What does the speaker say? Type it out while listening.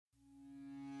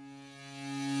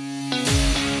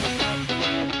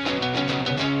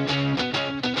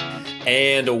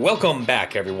And welcome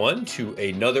back, everyone, to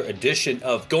another edition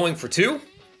of Going for Two,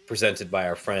 presented by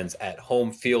our friends at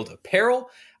Home Field Apparel.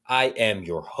 I am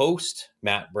your host,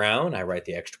 Matt Brown. I write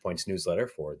the Extra Points newsletter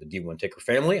for the D1 Ticker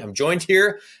family. I'm joined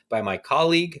here by my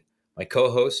colleague, my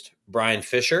co-host, Brian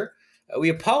Fisher. We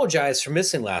apologize for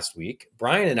missing last week.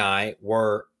 Brian and I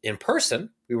were in person.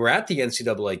 We were at the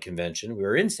NCAA convention. We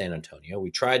were in San Antonio. We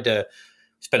tried to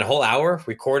spent a whole hour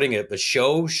recording the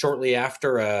show shortly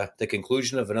after the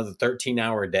conclusion of another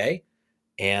 13-hour day.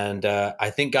 And I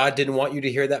think God didn't want you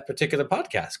to hear that particular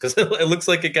podcast because it looks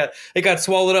like it got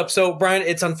swallowed up. So, Brian,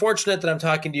 it's unfortunate that I'm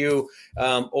talking to you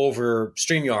over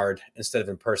StreamYard instead of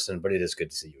in person, but it is good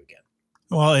to see you again.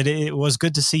 Well, it was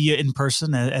good to see you in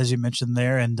person, as you mentioned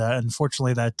there, and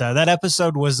unfortunately, that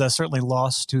episode was certainly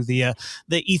lost to the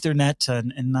Ethernet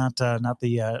and not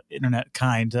the internet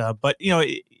kind. But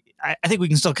I think we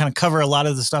can still kind of cover a lot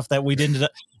of the stuff that we ended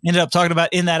up talking about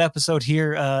in that episode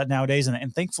here nowadays.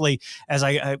 And thankfully, as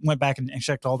I went back and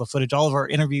checked all the footage, all of our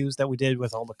interviews that we did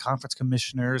with all the conference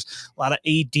commissioners, a lot of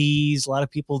ADs, a lot of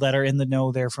people that are in the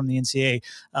know there from the NCAA,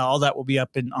 all that will be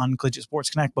up on Collegiate Sports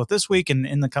Connect both this week and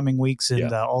in the coming weeks.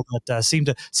 And all that seemed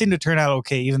to turn out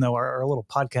okay, even though our little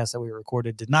podcast that we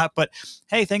recorded did not. But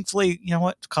hey, thankfully, you know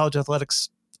what? College athletics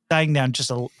dying down just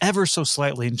ever so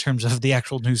slightly in terms of the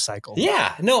actual news cycle.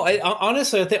 Yeah, no,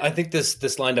 honestly, I think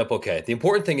this lined up okay. The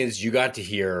important thing is you're going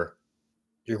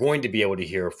to be able to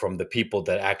hear from the people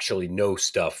that actually know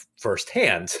stuff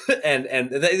firsthand. and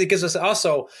it gives us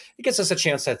a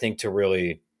chance, I think, to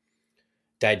really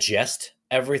digest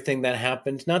everything that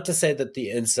happened. Not to say that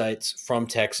the insights from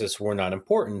Texas were not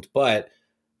important, but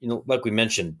like we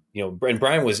mentioned, and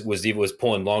Brian was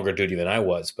pulling longer duty than I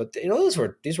was, but these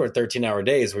were 13-hour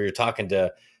days where you're talking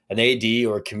to an AD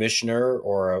or a commissioner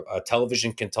or a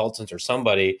television consultant or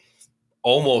somebody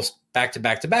almost back to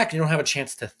back to back. You don't have a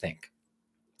chance to think.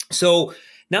 So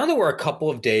now that we're a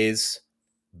couple of days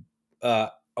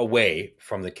away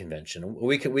from the convention,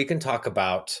 we can talk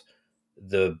about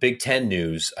the Big Ten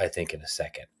news, I think, in a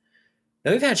second.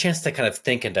 Now we've had a chance to kind of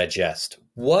think and digest.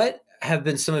 What have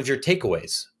been some of your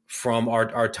takeaways from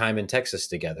our time in Texas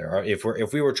together? Or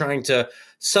if we were trying to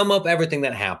sum up everything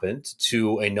that happened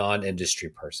to a non-industry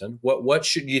person, what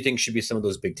should you think should be some of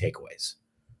those big takeaways?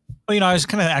 Well, I was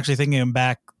kind of actually thinking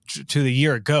back to the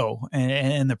year ago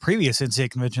and the previous NCAA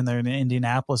convention there in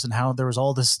Indianapolis, and how there was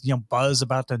all this buzz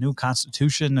about the new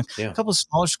constitution. A couple of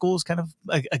smaller schools kind of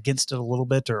against it a little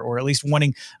bit, or at least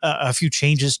wanting a few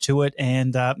changes to it,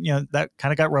 and that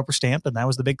kind of got rubber stamped, and that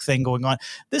was the big thing going on.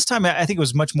 This time, I think it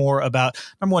was much more about,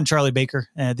 number one, Charlie Baker,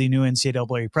 the new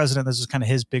NCAA president. This was kind of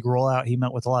his big rollout. He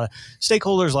met with a lot of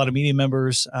stakeholders, a lot of media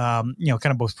members, kind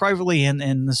of both privately,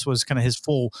 and this was kind of his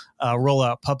full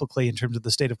rollout publicly in terms of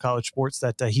the state of college sports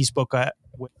that he spoke at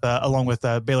along with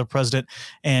Baylor president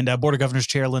and Board of Governors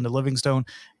chair Linda Livingstone.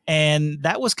 And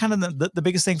that was kind of the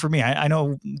biggest thing for me. I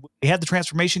know we had the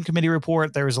transformation committee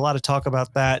report. There was a lot of talk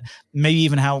about that, maybe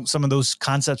even how some of those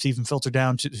concepts even filter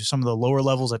down to some of the lower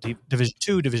levels at Division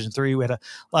II, Division III. We had a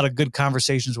lot of good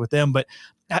conversations with them. But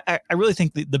I really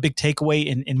think the big takeaway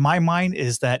in my mind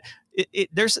is that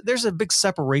there's a big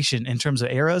separation in terms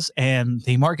of eras, and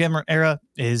the Mark Emmert era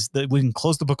is that we can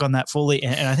close the book on that fully.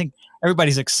 And I think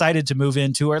everybody's excited to move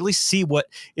into, or at least see what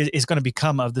is going to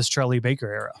become of this Charlie Baker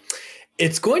era.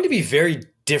 It's going to be very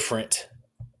different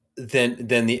than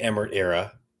the Emmert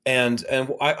era. And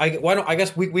I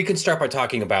guess we can start by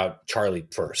talking about Charlie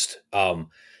first.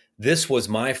 This was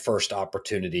my first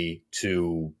opportunity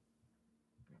to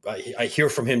I hear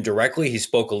from him directly. He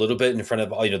spoke a little bit in front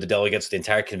of the delegates, the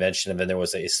entire convention, and then there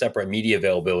was a separate media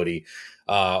availability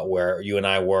where you and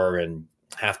I were, and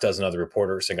half dozen other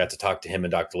reporters, and got to talk to him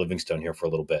and Dr. Livingstone here for a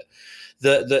little bit.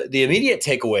 The immediate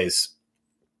takeaways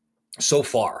so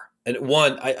far, and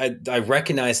one, I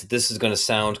recognize that this is going to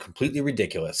sound completely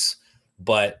ridiculous,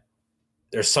 but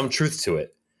there's some truth to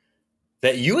it.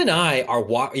 That you and I are,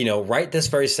 right this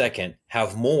very second,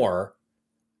 have more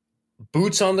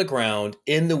boots on the ground,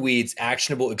 in the weeds,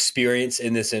 actionable experience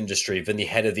in this industry than the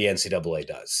head of the NCAA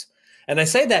does. And I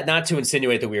say that not to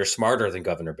insinuate that we are smarter than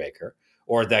Governor Baker,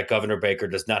 or that Governor Baker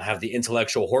does not have the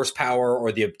intellectual horsepower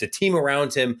or the team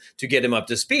around him to get him up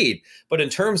to speed. But in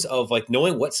terms of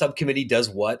knowing what subcommittee does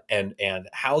what, and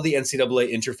how the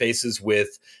NCAA interfaces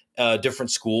with different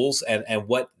schools, and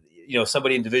what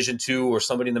somebody in Division II, or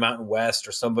somebody in the Mountain West,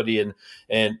 or somebody in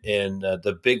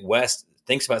the Big West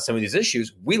thinks about some of these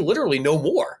issues, we literally know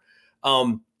more.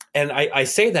 And I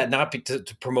say that not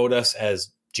to promote us as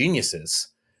geniuses,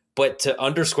 but to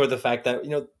underscore the fact that,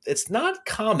 it's not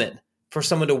common for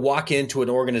someone to walk into an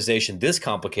organization this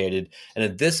complicated and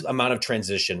in this amount of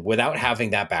transition without having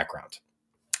that background.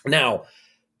 Now,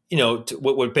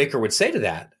 what Baker would say to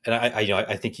that, and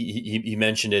I think he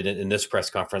mentioned it in this press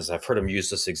conference. I've heard him use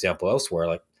this example elsewhere.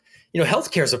 Like,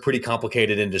 healthcare is a pretty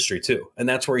complicated industry too, and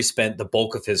that's where he spent the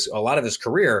bulk of a lot of his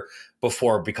career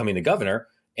before becoming the governor.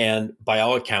 And by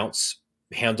all accounts,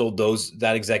 handled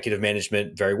that executive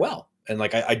management very well. And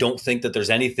like, I don't think that there's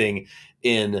anything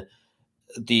in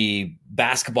the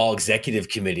basketball executive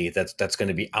committee that's going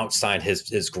to be outside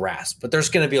his grasp, but there's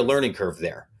going to be a learning curve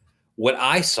there. What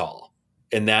I saw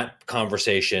in that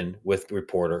conversation with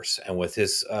reporters and with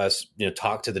his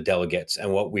talk to the delegates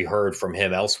and what we heard from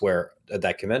him elsewhere at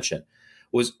that convention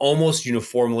was almost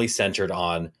uniformly centered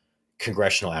on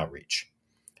congressional outreach.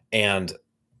 And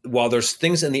while there's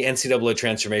things in the NCAA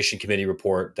Transformation Committee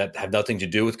report that have nothing to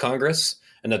do with Congress,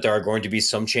 and that there are going to be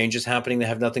some changes happening that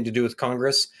have nothing to do with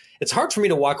Congress, it's hard for me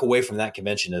to walk away from that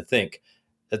convention and think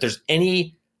that there's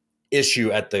any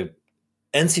issue at the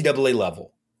NCAA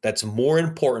level that's more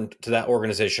important to that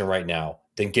organization right now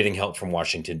than getting help from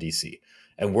Washington, D.C.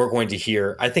 And we're going to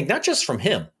hear, I think, not just from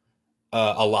him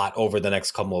a lot over the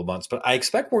next couple of months, but I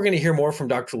expect we're going to hear more from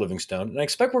Dr. Livingstone, and I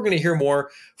expect we're going to hear more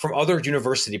from other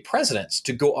university presidents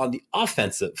to go on the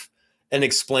offensive and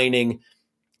explaining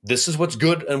this is what's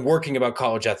good and working about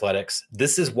college athletics.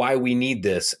 This is why we need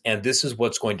this. And this is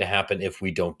what's going to happen if we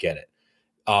don't get it.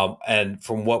 And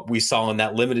from what we saw in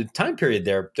that limited time period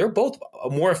there, they're both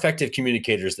more effective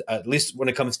communicators, at least when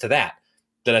it comes to that,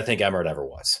 than I think Emmert ever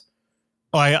was.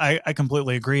 Oh, I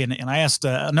completely agree. And I asked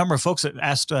a number of folks that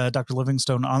asked Dr.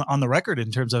 Livingstone on the record in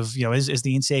terms of, is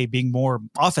the NCAA being more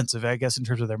offensive, I guess, in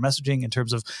terms of their messaging, in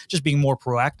terms of just being more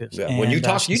proactive. Yeah. And, when you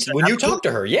talk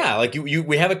to her, yeah, like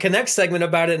we have a Connect segment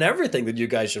about it and everything that you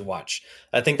guys should watch.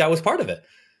 I think that was part of it.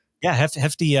 Yeah,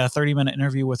 hefty 30-minute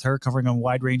interview with her covering a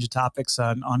wide range of topics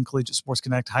on Collegiate Sports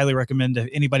Connect. Highly recommend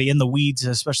anybody in the weeds,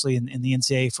 especially in the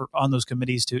NCAA, on those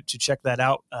committees to check that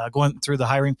out. Going through the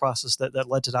hiring process that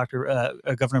led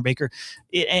to Governor Baker.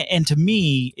 And to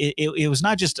me, it was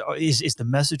not just is the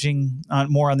messaging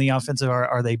more on the offensive,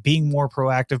 are they being more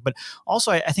proactive, but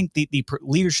also I think the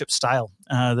leadership style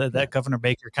that Governor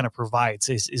Baker kind of provides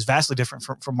is vastly different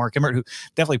from Mark Emmert, who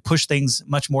definitely pushed things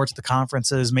much more to the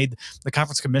conferences, made the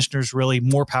conference commissioners really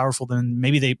more powerful than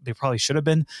maybe they probably should have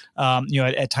been.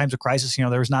 At times of crisis,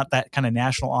 there was not that kind of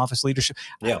national office leadership.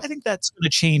 Yeah. I think that's going to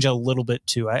change a little bit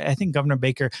too. I think Governor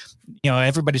Baker,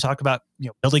 everybody talked about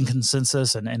building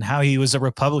consensus and how he was a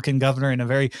Republican governor in a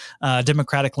very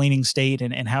Democratic leaning state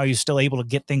and how he was still able to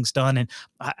get things done. And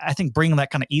I think bringing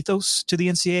that kind of ethos to the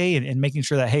NCAA and making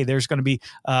sure that, hey, there's going to be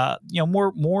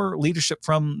more leadership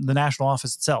from the national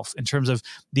office itself in terms of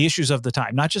the issues of the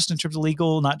time, not just in terms of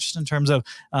legal, not just in terms of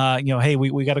hey,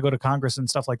 we got to go to Congress and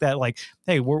stuff like that. Like,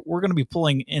 hey, we're going to be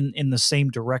pulling in the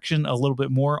same direction a little bit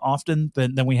more often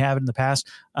than we have in the past.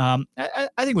 I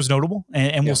think it was notable,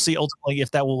 and we'll see ultimately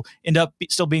if that will end up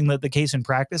still being the case in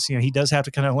practice. He does have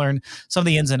to kind of learn some of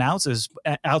the ins and outs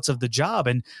of the job,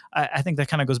 and I think that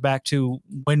kind of goes back to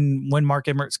when Mark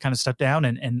Emmert's kind of stepped down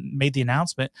and made the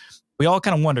announcement. We all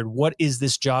kind of wondered, what is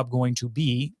this job going to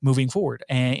be moving forward?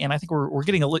 And I think we're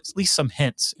getting at least some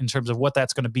hints in terms of what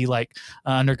that's going to be like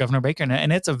under Governor Baker.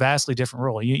 And it's a vastly different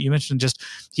role. You mentioned just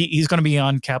he's going to be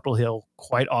on Capitol Hill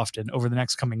quite often over the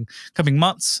next coming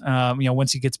months.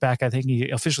 Once he gets back, I think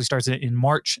he officially starts in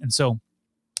March. And so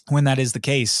when that is the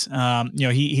case,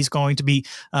 he's going to be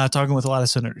talking with a lot of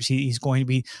senators. He's going to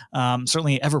be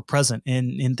certainly ever present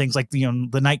in things like the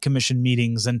night commission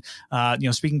meetings and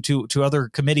speaking to other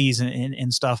committees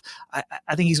and stuff.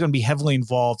 I think he's going to be heavily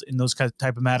involved in those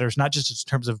type of matters, not just in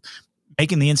terms of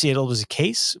making the NCAA as a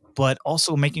case, but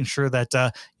also making sure that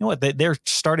they're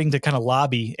starting to kind of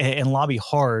lobby and lobby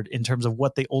hard in terms of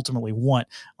what they ultimately want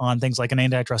on things like an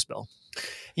antitrust bill.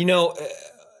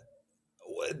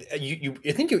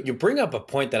 I think you bring up a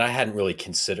point that I hadn't really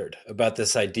considered about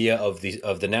this idea of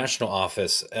the national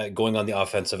office going on the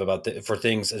offensive for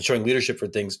things and showing leadership for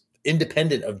things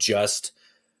independent of just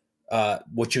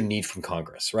what you need from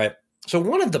Congress, right? So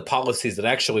one of the policies that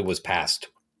actually was passed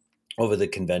over the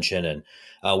convention, and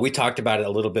we talked about it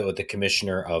a little bit with the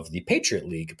commissioner of the Patriot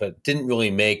League, but didn't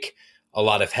really make a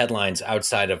lot of headlines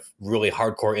outside of really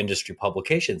hardcore industry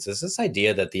publications, is this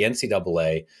idea that the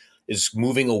NCAA is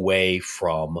moving away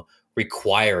from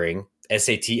requiring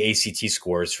SAT, ACT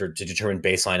scores to determine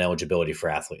baseline eligibility for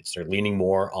athletes. They're leaning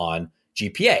more on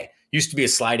GPA. Used to be a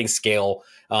sliding scale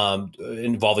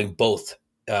involving both,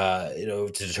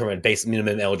 to determine base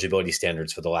minimum eligibility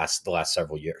standards for the last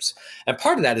several years. And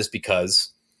part of that is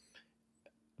because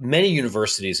many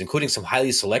universities, including some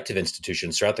highly selective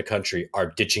institutions throughout the country, are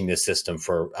ditching this system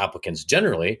for applicants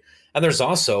generally. And there's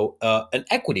also an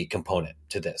equity component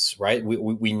to this, right?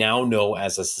 We now know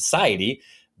as a society,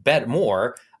 bet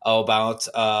more about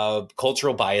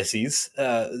cultural biases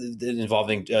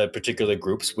involving particular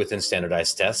groups within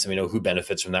standardized tests. And we know who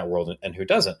benefits from that world and who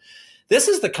doesn't. This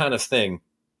is the kind of thing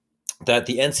that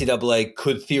the NCAA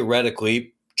could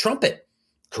theoretically trumpet,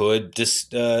 could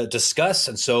discuss.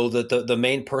 And so the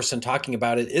main person talking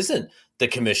about it isn't the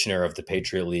commissioner of the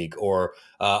Patriot League or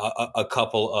a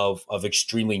couple of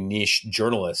extremely niche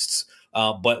journalists,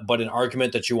 but an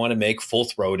argument that you want to make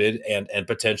full-throated and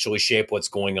potentially shape what's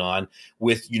going on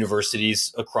with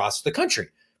universities across the country.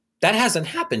 That hasn't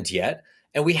happened yet.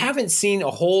 And we haven't seen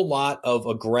a whole lot of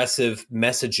aggressive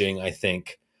messaging, I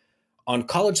think, on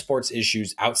college sports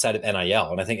issues outside of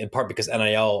NIL. And I think in part because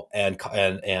NIL and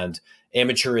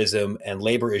amateurism and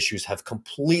labor issues have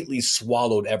completely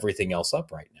swallowed everything else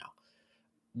up right now.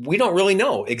 We don't really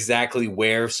know exactly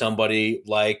where somebody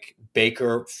like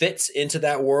Baker fits into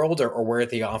that world or where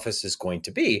the office is going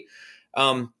to be.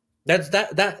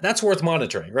 That's worth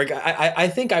monitoring, right? I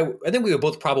think we would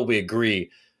both probably agree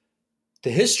the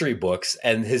history books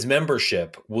and his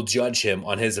membership will judge him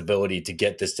on his ability to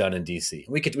get this done in DC.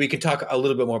 We could talk a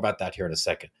little bit more about that here in a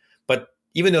second. But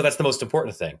even though that's the most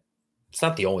important thing, it's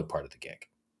not the only part of the gig.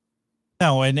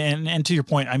 No, and to your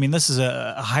point, I mean, this is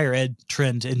a higher ed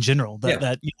trend in general that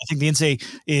I think the NCAA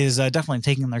is definitely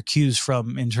taking their cues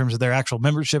from in terms of their actual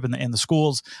membership in the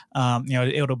schools.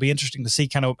 It'll be interesting to see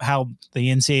kind of how the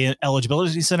NCAA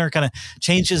Eligibility Center kind of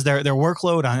changes their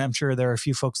workload. I'm sure there are a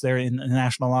few folks there in the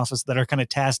national office that are kind of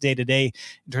tasked day to day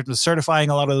in terms of certifying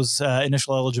a lot of those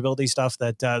initial eligibility stuff.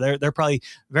 That they're probably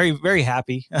very, very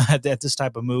happy at this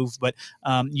type of move. But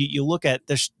you look at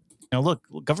this. Look,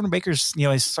 Governor Baker's,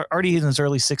 he's already in his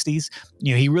early 60s.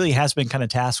 He really has been kind of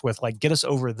tasked with get us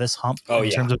over this hump in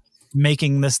terms of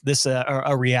making this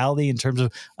a reality in terms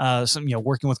of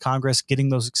working with Congress, getting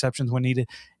those exceptions when needed.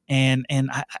 And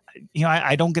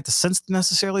I don't get the sense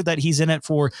necessarily that he's in it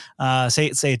for say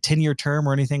a 10-year term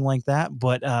or anything like that.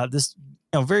 But this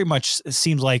very much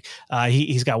seems like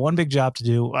he's got one big job to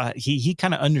do. He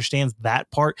kind of understands that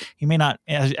part. He may not,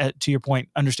 to your point,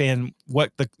 understand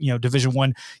what the Division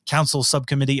I Council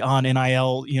subcommittee on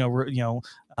NIL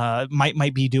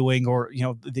might be doing, or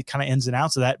the kind of ins and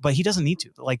outs of that, but he doesn't need to.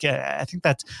 I think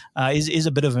that is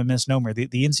a bit of a misnomer. The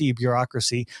NCAA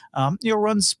bureaucracy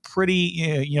runs pretty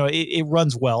it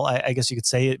runs well. I guess you could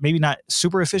say it, maybe not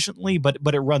super efficiently, but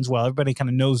it runs well. Everybody kind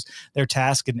of knows their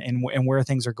task and where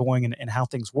things are going and how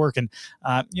things work. And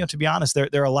to be honest, there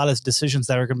are a lot of decisions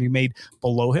that are going to be made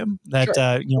below him that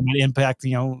might impact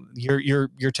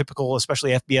your typical,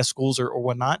 especially FBS schools or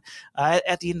whatnot.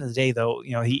 At the end of the day, though,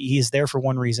 he is there for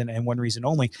one reason and one reason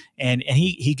only, and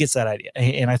he gets that idea,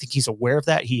 and I think he's aware of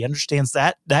that. He understands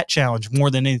that challenge more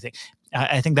than anything.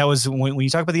 I think that was when you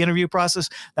talk about the interview process,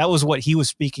 that was what he was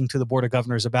speaking to the Board of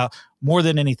Governors about more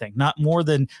than anything, not more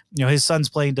than, his son's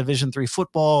playing Division III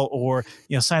football or,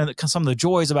 some of the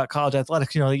joys about college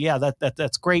athletics.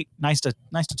 That's great. Nice to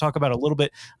talk about a little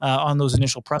bit on those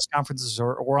initial press conferences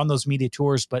or on those media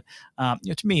tours. But,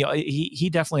 to me, he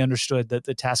definitely understood that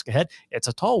the task ahead, it's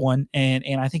a tall one.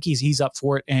 And I think he's up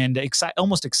for it and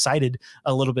almost excited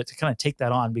a little bit to kind of take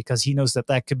that on, because he knows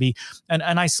that could be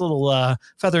a nice little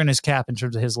feather in his cap in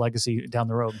terms of his legacy down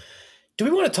the road. Do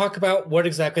we want to talk about what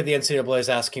exactly the NCAA is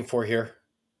asking for here?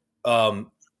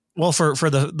 Well, for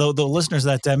the listeners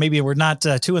that maybe we're not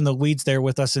too in the weeds there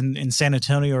with us in San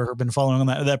Antonio or have been following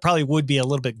on that probably would be a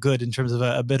little bit good in terms of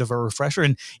a bit of a refresher.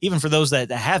 And even for those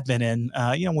that have been in,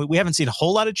 we haven't seen a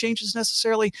whole lot of changes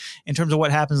necessarily in terms of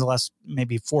what happens the last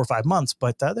maybe 4 or 5 months,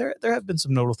 but there have been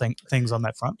some notable things on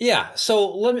that front. Yeah. So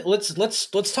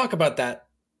let's talk about that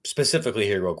specifically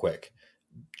here real quick.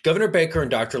 Governor Baker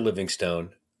and Dr.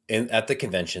 Livingstone at the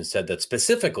convention said that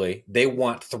specifically they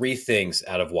want 3 things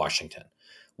out of Washington.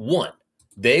 1,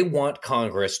 they want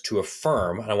Congress to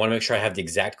affirm, and I want to make sure I have the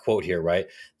exact quote here, right?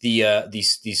 The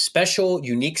special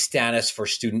unique status for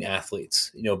student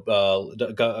athletes.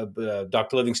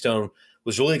 Dr. Livingstone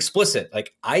was really explicit.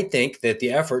 I think that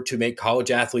the effort to make college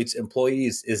athletes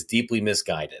employees is deeply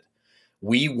misguided.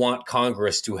 We want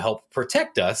Congress to help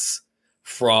protect us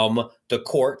from the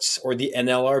courts or the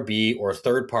NLRB or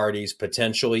third parties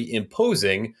potentially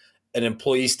imposing an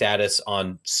employee status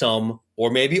on some or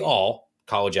maybe all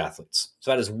college athletes. So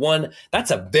that is one.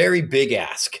 That's a very big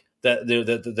ask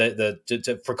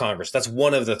for Congress. That's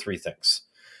one of the 3 things.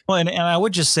 Well, and I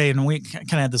would just say, and we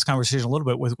kind of had this conversation a little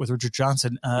bit with Richard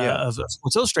Johnson of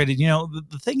Sports Illustrated.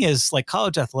 The thing is, like,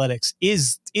 college athletics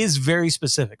is very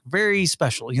specific, very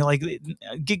special. Like,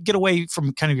 get away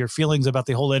from kind of your feelings about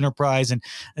the whole enterprise and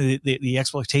the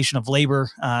exploitation of labor.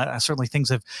 Certainly, things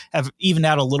have evened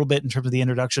out a little bit in terms of the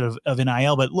introduction of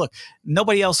NIL. But look,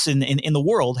 nobody else in the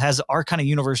world has our kind of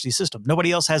university system.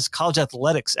 Nobody else has college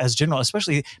athletics as general,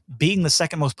 especially being the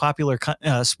second most popular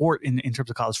sport in terms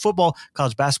of college football,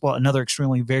 college basketball, another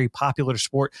extremely very popular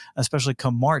sport, especially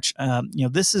come March.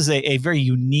 This is a very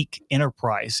unique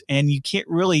enterprise, and you can't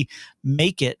really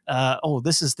make it.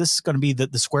 This is going to be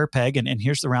the square peg, and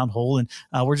here's the round hole, and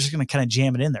we're just going to kind of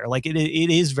jam it in there. Like, it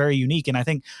is very unique, and I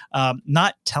think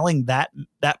not telling that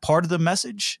part of the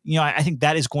message, I think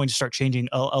that is going to start changing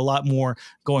a lot more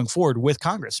going forward with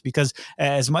Congress, because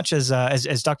as much as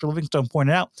Dr. Livingstone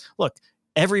pointed out, look,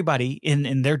 everybody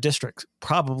in their district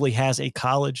probably has a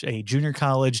college, a junior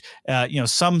college,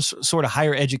 some sort of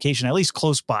higher education, at least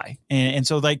close by. And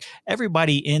so, like,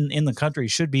 everybody in the country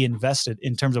should be invested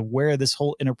in terms of where this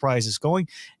whole enterprise is going.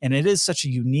 And it is such a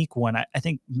unique one. I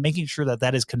think making sure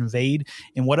that is conveyed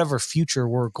in whatever future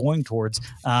we're going towards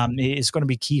is going to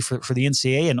be key for the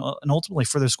NCAA and ultimately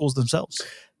for the schools themselves.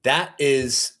 That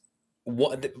is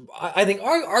what I think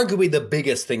arguably the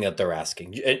biggest thing that they're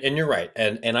asking, and you're right.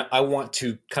 And I want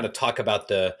to kind of talk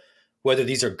about whether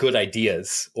these are good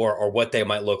ideas or what they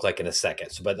might look like in a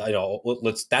second. So, but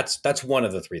that's one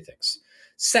of the three things.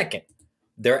 Second,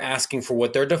 they're asking for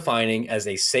what they're defining as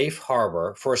a safe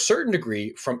harbor for a certain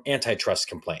degree from antitrust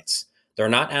complaints. They're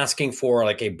not asking for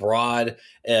like a broad,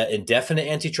 indefinite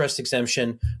antitrust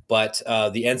exemption, but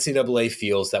the NCAA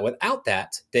feels that without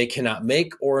that, they cannot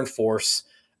make or enforce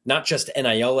not just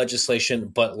NIL legislation,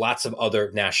 but lots of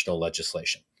other national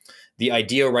legislation. The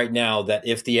idea right now that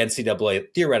if the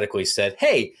NCAA theoretically said,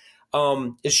 hey,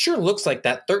 it sure looks like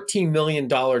that $13 million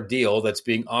deal that's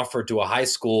being offered to a high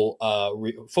school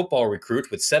football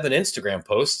recruit with 7 Instagram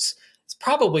posts, it's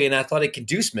probably an athletic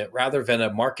inducement rather than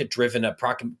a market-driven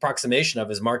approximation of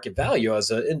his market value as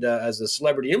a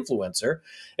celebrity influencer.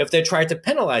 If they tried to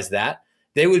penalize that,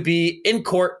 they would be in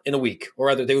court in a week, or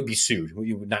rather, they would be sued.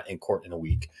 Not in court in a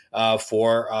week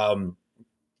for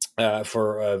an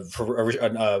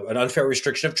unfair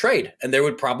restriction of trade, and there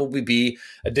would probably be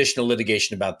additional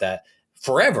litigation about that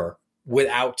forever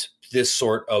without this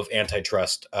sort of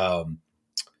antitrust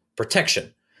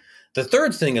protection. The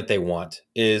third thing that they want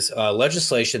is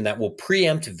legislation that will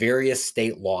preempt various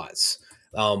state laws.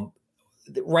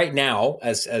 Right now,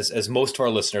 as most of our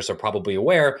listeners are probably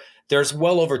aware, there's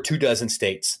well over 24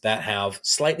 states that have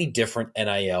slightly different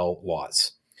NIL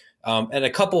laws. And a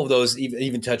couple of those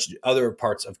even touch other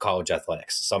parts of college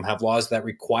athletics. Some have laws that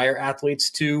require athletes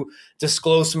to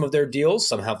disclose some of their deals.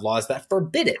 Some have laws that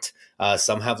forbid it.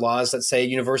 Some have laws that say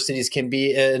universities can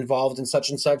be involved in such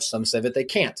and such. Some say that they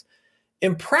can't.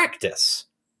 In practice,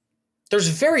 there's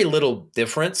very little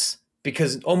difference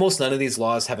because almost none of these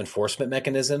laws have enforcement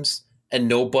mechanisms. And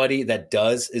nobody that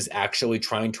does is actually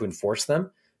trying to enforce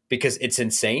them, because it's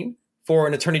insane for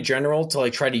an attorney general to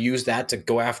try to use that to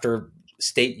go after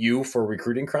state U for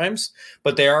recruiting crimes.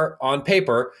 But they are on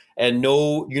paper, and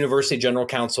no university general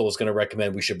counsel is going to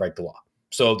recommend we should break the law.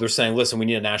 So they're saying, listen, we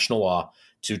need a national law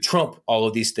to trump all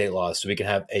of these state laws so we can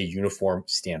have a uniform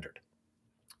standard.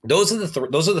 Those are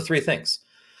the three things.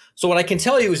 So what I can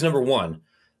tell you is, number one,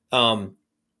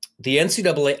 the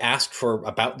NCAA asked for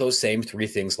about those same three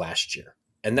things last year,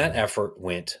 and that effort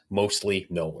went mostly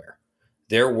nowhere.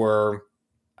 There were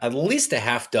at least a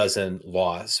half dozen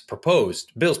bills proposed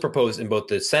in both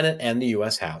the Senate and the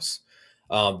U.S. House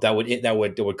that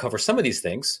would cover some of these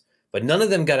things, but none of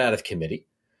them got out of committee.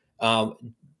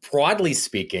 Broadly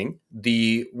speaking,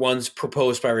 the ones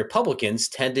proposed by Republicans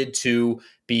tended to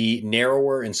be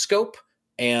narrower in scope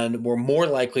and were more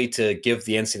likely to give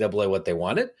the NCAA what they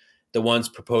wanted. The ones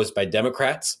proposed by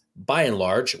Democrats, by and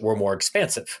large, were more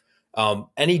expansive.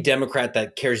 Any Democrat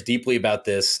that cares deeply about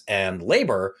this and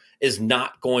labor is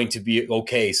not going to be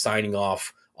okay signing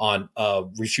off on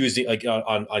refusing,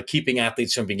 on keeping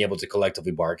athletes from being able to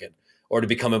collectively bargain or to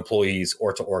become employees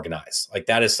or to organize.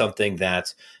 That is something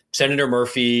that Senator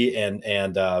Murphy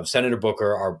and Senator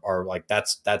Booker are like,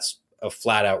 that's a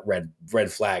flat out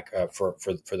red flag for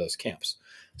those camps.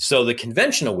 So the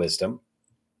conventional wisdom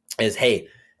is, hey,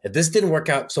 if this didn't work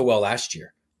out so well last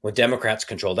year when Democrats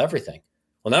controlled everything,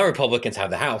 well, now Republicans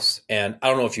have the House. And I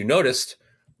don't know if you noticed,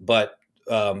 but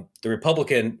the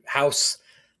Republican House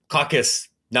caucus,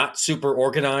 not super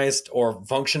organized or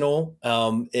functional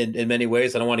in many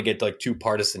ways. I don't want to get too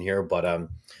partisan here, but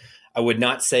I would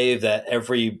not say that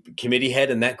every committee head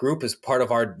in that group is part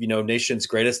of our nation's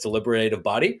greatest deliberative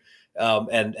body.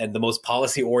 and the most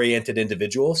policy oriented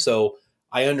individual. So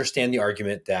I understand the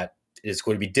argument that it is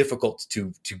going to be difficult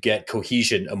to get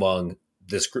cohesion among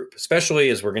this group, especially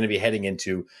as we're going to be heading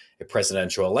into a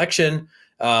presidential election,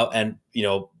 and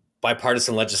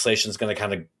bipartisan legislation is going to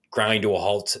kind of grind to a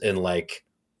halt in like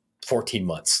 14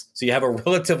 months. So you have a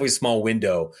relatively small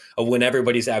window of when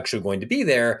everybody's actually going to be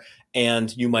there,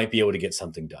 and you might be able to get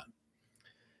something done.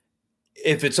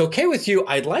 If it's okay with you,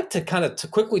 I'd like to kind of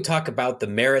quickly talk about the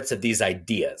merits of these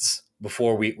ideas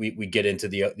before we get into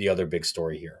the other big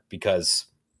story here, because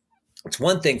it's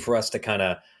one thing for us to kind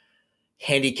of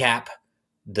handicap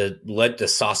the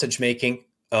sausage making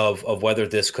of whether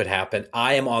this could happen.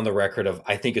 I am on the record of,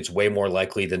 I think it's way more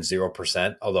likely than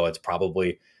 0%, although it's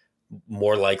probably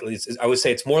more likely. I would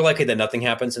say it's more likely that nothing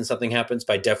happens than something happens,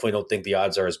 but I definitely don't think the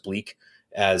odds are as bleak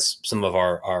as some of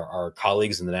our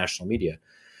colleagues in the national media.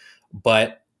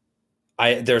 But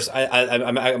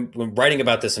I'm writing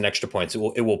about this in Extra Points.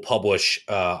 It will publish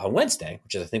on Wednesday,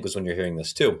 which I think was when you're hearing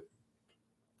this too.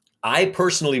 I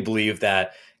personally believe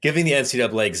that giving the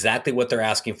NCAA exactly what they're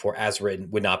asking for as written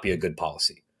would not be a good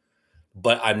policy.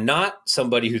 But I'm not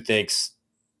somebody who thinks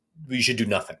we should do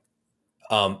nothing.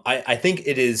 I think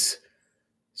it is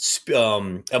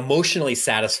emotionally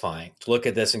satisfying to look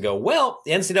at this and go, well,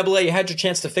 the NCAA, you had your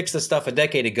chance to fix this stuff a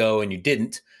decade ago and you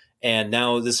didn't. And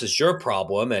now this is your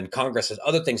problem, and Congress has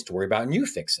other things to worry about, and you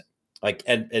fix it. Like,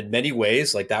 and in many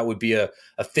ways, like that would be a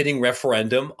fitting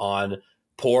referendum on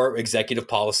poor executive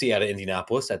policy out of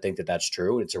Indianapolis. I think that that's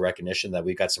true. It's a recognition that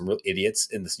we've got some real idiots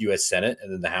in the U.S. Senate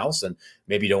and in the House, and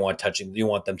maybe you want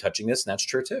them touching this, and that's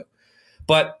true too.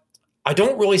 But I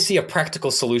don't really see a practical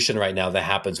solution right now that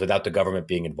happens without the government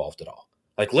being involved at all.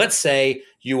 Like, let's say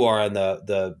you are on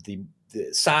the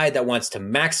side that wants to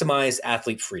maximize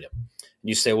athlete freedom. And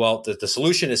you say, well, the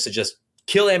solution is to just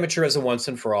kill amateurism once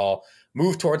and for all,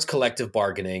 move towards collective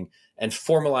bargaining, and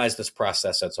formalize this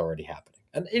process that's already happening.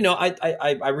 And,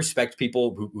 I respect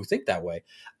people who think that way.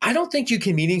 I don't think you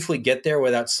can meaningfully get there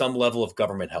without some level of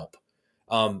government help.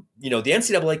 The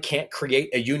NCAA can't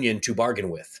create a union to bargain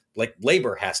with. Like,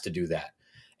 labor has to do that.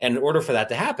 And in order for that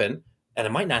to happen, and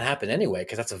it might not happen anyway,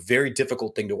 because that's a very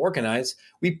difficult thing to organize,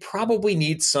 we probably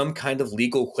need some kind of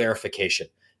legal clarification.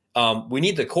 We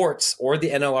need the courts or the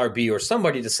NLRB or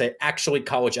somebody to say, actually,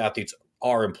 college athletes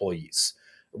are employees.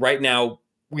 Right now,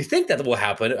 we think that will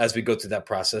happen as we go through that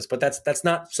process, but that's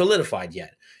not solidified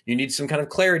yet. You need some kind of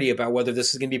clarity about whether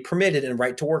this is going to be permitted in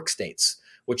right to work states,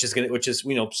 which is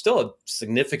still a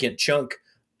significant chunk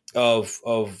of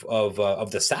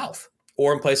the South,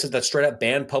 or in places that straight up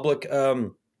ban public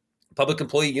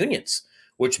employee unions,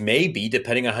 which may be,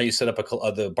 depending on how you set up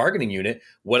the bargaining unit,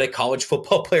 what a college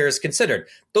football player is considered.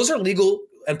 Those are legal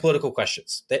and political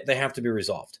questions. They have to be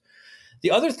resolved.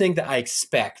 The other thing that I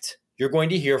expect you're going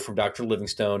to hear from Dr.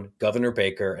 Livingstone, Governor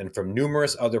Baker, and from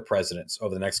numerous other presidents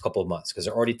over the next couple of months, because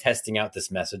they're already testing out this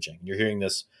messaging. You're hearing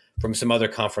this from some other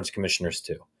conference commissioners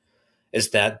too,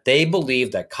 is that they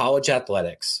believe that college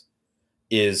athletics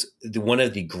is one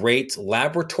of the great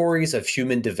laboratories of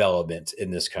human development in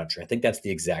this country. I think that's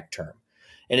the exact term.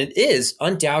 And it is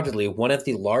undoubtedly one of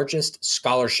the largest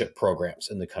scholarship programs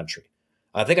in the country.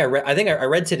 I think I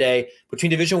read today,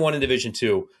 between Division I and Division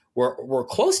II, we're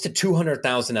close to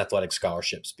 200,000 athletic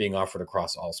scholarships being offered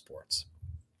across all sports.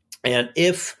 And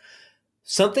if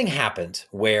something happened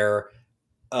where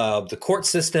the court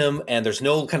system and there's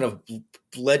no kind of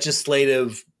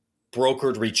legislative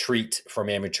brokered retreat from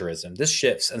amateurism, this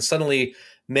shifts, and suddenly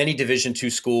many Division II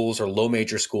schools or low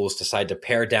major schools decide to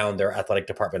pare down their athletic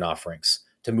department offerings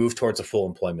to move towards a full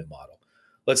employment model.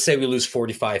 Let's say we lose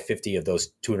 45, 50 of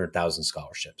those 200,000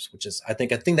 scholarships, which is, I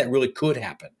think that really could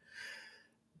happen.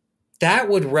 That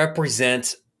would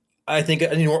represent, I think,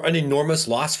 an enormous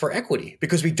loss for equity,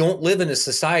 because we don't live in a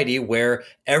society where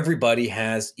everybody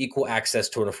has equal access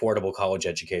to an affordable college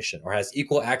education or has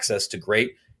equal access to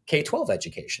great K-12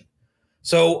 education.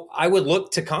 So I would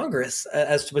look to Congress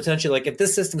as to potentially, like, if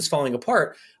this system is falling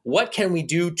apart, what can we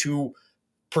do to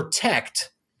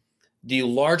protect the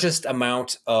largest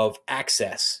amount of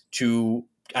access to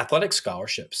athletic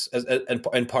scholarships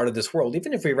and part of this world,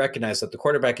 even if we recognize that the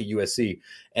quarterback at USC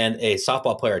and a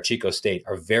softball player at Chico State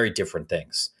are very different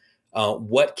things.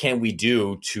 What can we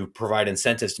do to provide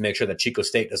incentives to make sure that Chico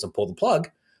State doesn't pull the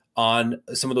plug on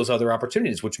some of those other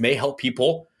opportunities, which may help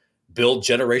people build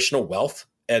generational wealth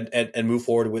and move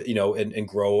forward with, and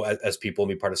grow as people and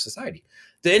be part of society.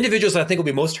 The individuals that I think will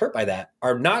be most hurt by that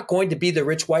are not going to be the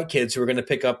rich white kids who are going to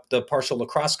pick up the partial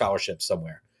lacrosse scholarship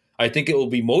somewhere. I think it will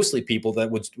be mostly people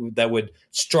that would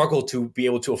struggle to be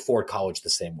able to afford college the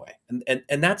same way.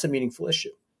 And that's a meaningful issue.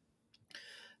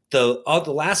 The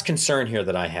last concern here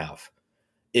that I have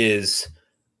is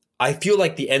I feel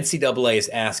like the NCAA is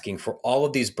asking for all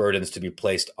of these burdens to be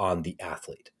placed on the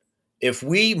athlete. If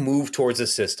we move towards a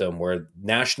system where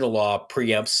national law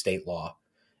preempts state law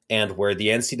and where the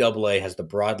NCAA has the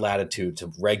broad latitude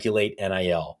to regulate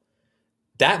NIL,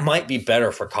 that might be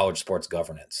better for college sports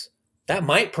governance. That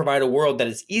might provide a world that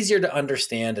is easier to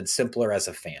understand and simpler as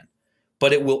a fan,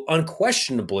 but it will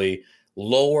unquestionably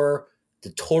lower the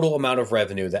total amount of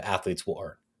revenue that athletes will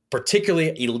earn,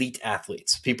 particularly elite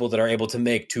athletes, people that are able to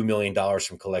make $2 million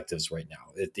from collectives right now.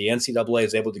 If the NCAA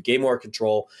is able to gain more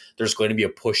control, there's going to be a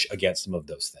push against some of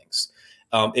those things.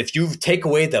 If you take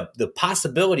away the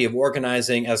possibility of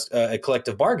organizing as a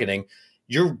collective bargaining,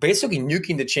 you're basically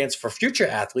nuking the chance for future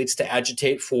athletes to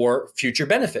agitate for future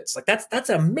benefits. Like that's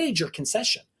a major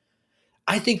concession.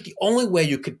 I think the only way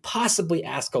you could possibly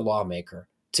ask a lawmaker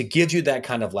to give you that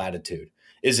kind of latitude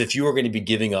is if you were going to be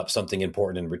giving up something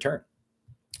important in return.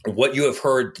 What you have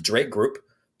heard the Drake Group,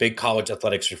 big college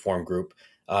athletics reform group,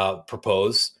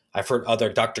 propose. I've heard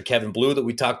other Dr. Kevin Blue that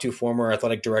we talked to, former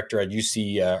athletic director at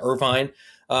UC Irvine,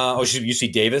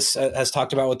 UC Davis has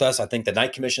talked about with us. I think the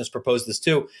Knight Commission has proposed this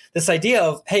too. This idea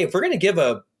of, hey, if we're going to give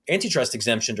a antitrust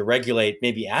exemption to regulate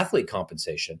maybe athlete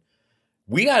compensation,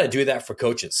 we got to do that for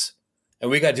coaches. And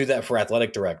we got to do that for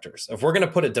athletic directors. If we're going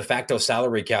to put a de facto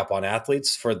salary cap on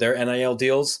athletes for their NIL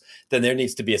deals, then there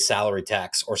needs to be a salary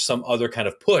tax or some other kind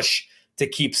of push to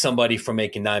keep somebody from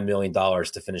making $9 million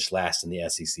to finish last in the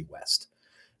SEC West.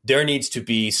 There needs to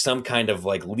be some kind of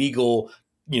like legal,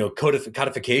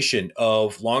 codification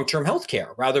of long-term health care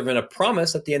rather than a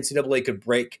promise that the NCAA could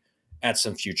break at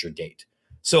some future date.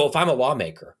 So if I'm a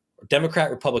lawmaker,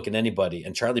 Democrat, Republican, anybody,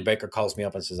 and Charlie Baker calls me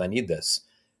up and says, I need this,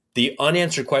 the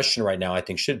unanswered question right now, I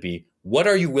think, should be, what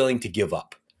are you willing to give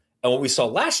up? And what we saw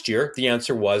last year, the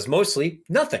answer was mostly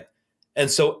nothing.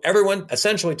 And so everyone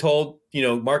essentially told,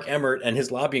 Mark Emmert and his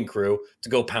lobbying crew to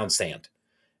go pound sand.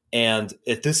 And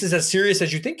if this is as serious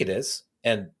as you think it is,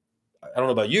 and I don't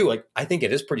know about you, I think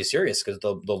it is pretty serious because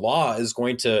the law is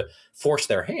going to force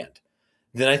their hand,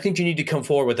 then I think you need to come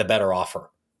forward with a better offer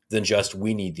than just,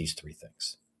 we need these three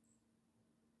things.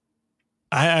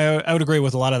 I would agree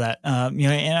with a lot of that.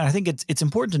 And I think it's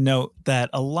important to note that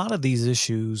a lot of these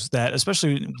issues that,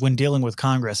 especially when dealing with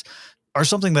Congress, are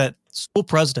something that school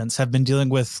presidents have been dealing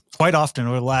with quite often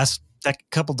over the last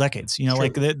couple decades. Sure.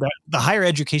 Like the higher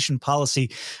education policy,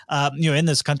 in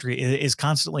this country is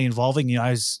constantly evolving.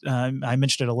 I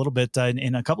mentioned it a little bit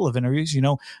in a couple of interviews.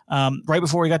 Right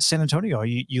before we got to San Antonio,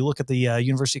 you look at the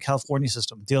University of California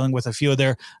system dealing with a few of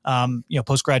their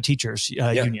post-grad teachers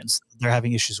unions they're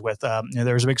having issues with.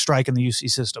 There was a big strike in the UC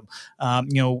system.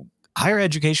 Higher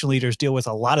education leaders deal with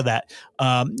a lot of that,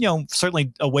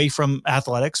 certainly away from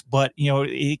athletics, but,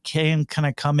 it can kind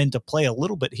of come into play a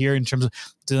little bit here in terms of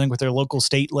dealing with their local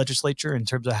state legislature in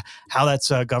terms of how that's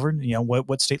governed,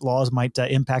 what state laws might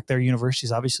impact their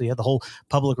universities. Obviously, you have the whole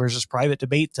public versus private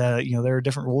debate. There are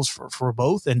different rules for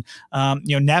both. And,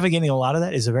 navigating a lot of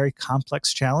that is a very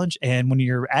complex challenge. And when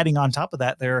you're adding on top of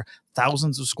that, there are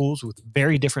thousands of schools with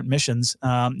very different missions.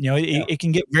 It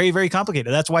can get very, very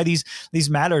complicated. That's why these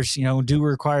matters, do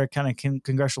require kind of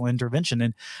congressional intervention.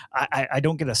 And I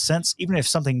don't get a sense, even if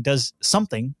something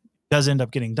does end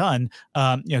up getting done,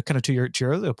 kind of to your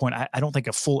earlier point, I don't think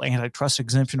a full antitrust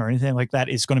exemption or anything like that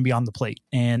is going to be on the plate.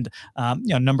 And,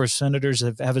 a number of senators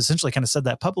have essentially kind of said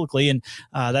that publicly. And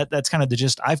that's kind of the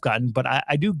gist I've gotten. But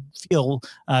I do feel,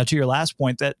 to your last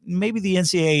point, that maybe the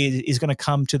NCAA is going to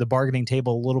come to the bargaining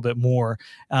table a little bit more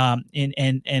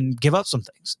and give up some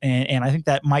things. And I think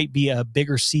that might be a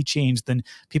bigger sea change than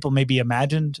people maybe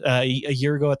imagined a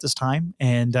year ago at this time.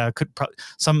 And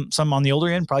some on the older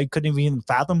end probably couldn't even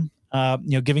fathom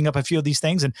giving up a few of these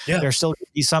things, and there's still going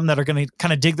to be some that are going to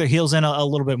kind of dig their heels in a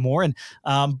little bit more. And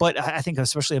but I think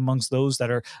especially amongst those that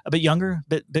are a bit younger,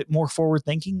 bit more forward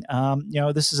thinking,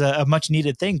 this is a much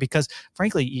needed thing because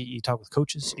frankly, you talk with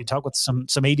coaches, you talk with some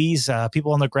ADs,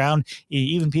 people on the ground,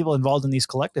 even people involved in these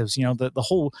collectives. The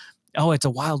whole. Oh, it's a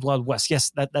wild, wild west.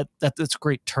 Yes, that's a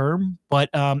great term, but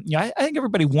I think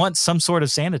everybody wants some sort of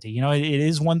sanity. It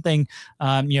is one thing,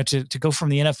 to go from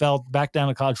the NFL back down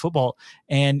to college football,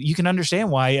 and you can understand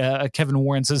why Kevin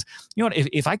Warren says,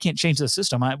 if I can't change the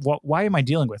system, why am I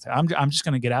dealing with it? I'm just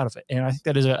going to get out of it. And I think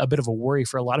that is a bit of a worry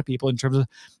for a lot of people in terms of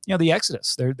the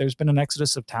exodus. There's been an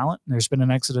exodus of talent, and there's been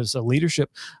an exodus of leadership,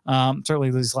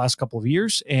 certainly these last couple of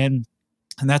years, and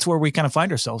that's where we kind of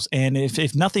find ourselves. And if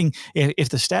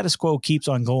the status quo keeps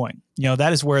on going,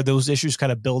 that is where those issues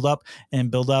kind of build up and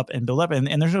build up and build up.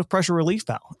 And there's no pressure relief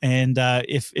valve. And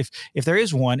if there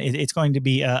is one, it's going to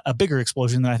be a bigger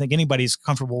explosion than I think anybody's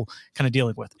comfortable kind of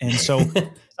dealing with. And so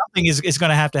something is going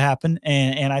to have to happen.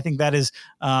 And I think that is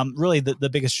really the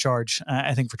biggest charge,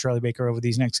 I think, for Charlie Baker over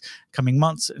these next coming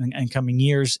months and coming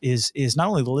years is not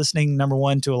only listening, number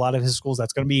one, to a lot of his schools.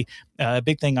 That's going to be a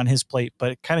big thing on his plate,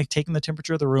 but kind of taking the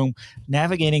temperature of the room,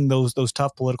 navigating those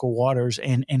tough political waters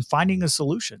and finding a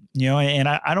solution, and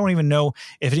I don't even know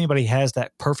if anybody has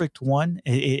that perfect one.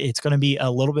 It's going to be a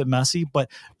little bit messy, but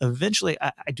eventually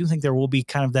I do think there will be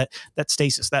kind of that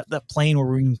stasis, that plane where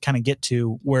we can kind of get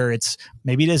to where it's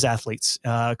maybe it is athletes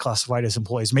classified as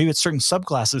employees, maybe it's certain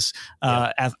subclasses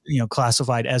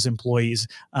classified as employees,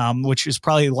 which is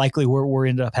probably likely where we're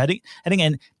end up heading.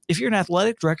 And if you're an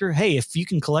athletic director, hey, if you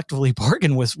can collectively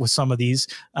bargain with some of these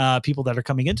people that are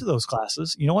coming into those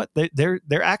classes, you know what?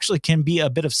 There actually can be a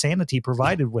bit of sanity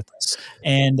provided with this,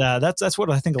 and that's what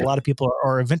I think a lot of people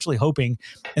are eventually hoping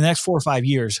in the next 4 or 5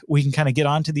 years we can kind of get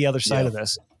onto the other side of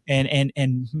this. And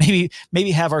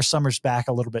maybe have our summers back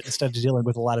a little bit instead of dealing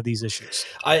with a lot of these issues.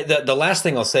 The last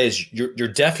thing I'll say is you're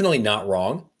definitely not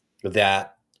wrong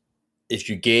that if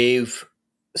you gave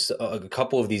a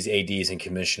couple of these ADs and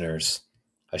commissioners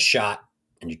a shot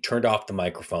and you turned off the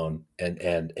microphone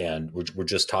and we're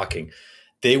just talking,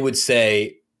 they would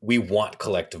say, we want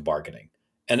collective bargaining.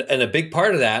 And a big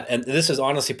part of that, and this is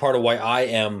honestly part of why I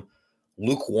am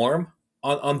lukewarm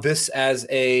on this as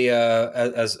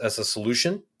a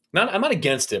solution. I'm not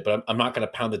against it, but I'm not going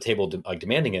to pound the table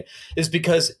demanding it, is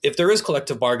because if there is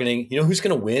collective bargaining, who's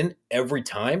going to win every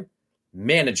time?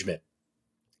 Management.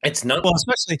 It's not, well,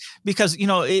 especially because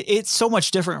it's so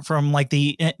much different from like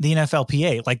the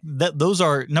NFLPA. Like those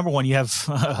are, number one, you have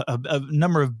a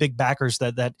number of big backers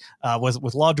that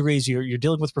with law degrees. You're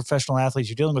dealing with professional athletes.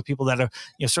 You're dealing with people that have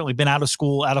certainly been out of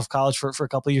school, out of college for a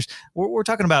couple of years. We're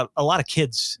talking about a lot of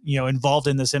kids involved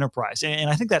in this enterprise,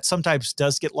 and I think that sometimes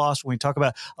does get lost when we talk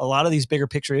about a lot of these bigger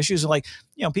picture issues. Like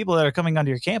people that are coming onto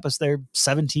your campus, they're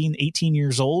 17, 18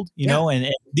 years old.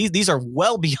 And these are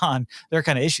well beyond their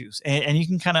kind of issues, and you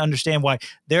can kind of understand why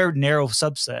their narrow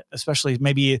subset, especially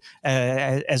maybe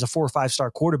as a 4 or 5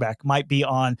 star quarterback, might be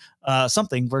on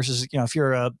something versus if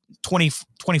you're a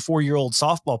 24-year-old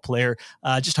softball player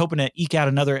just hoping to eke out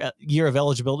another year of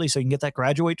eligibility so you can get that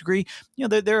graduate degree.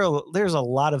 There's a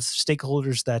lot of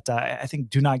stakeholders that I think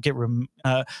do not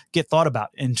get thought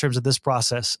about in terms of this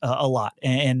process a lot,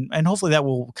 and hopefully that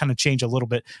will kind of change a little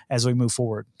bit as we move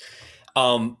forward.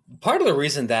 Part of the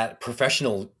reason that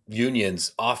professional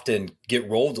unions often get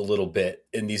rolled a little bit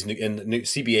in the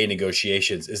CBA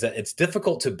negotiations is that it's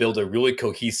difficult to build a really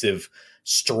cohesive,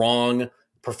 strong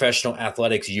professional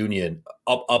athletics union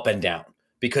up and down,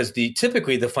 because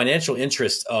typically the financial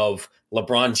interests of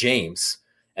LeBron James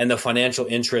and the financial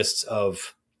interests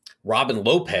of Robin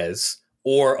Lopez,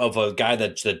 or of a guy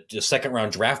that's the second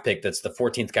round draft pick that's the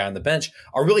 14th guy on the bench,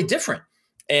 are really different.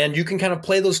 And you can kind of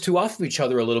play those two off of each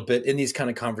other a little bit in these kind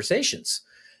of conversations.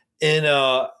 And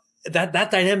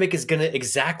that dynamic is going to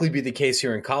exactly be the case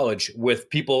here in college with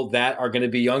people that are going to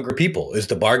be younger people. Is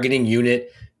the bargaining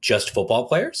unit just football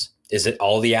players? Is it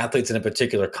all the athletes in a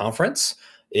particular conference?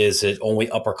 Is it only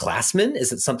upperclassmen?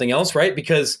 Is it something else, right?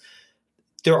 Because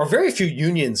there are very few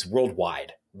unions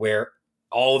worldwide where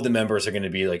all of the members are going to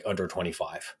be like under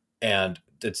 25. And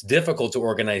it's difficult to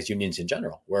organize unions in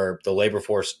general, where the labor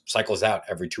force cycles out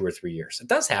every 2 or 3 years. It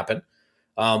does happen,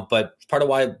 but part of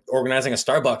why organizing a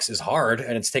Starbucks is hard,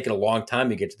 and it's taken a long time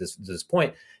to get to this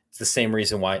point. It's the same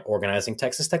reason why organizing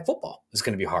Texas Tech football is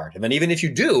going to be hard. And then even if you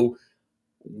do,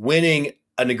 winning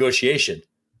a negotiation,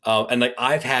 and like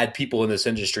I've had people in this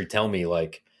industry tell me,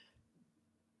 like,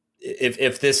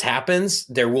 if this happens,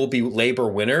 there will be labor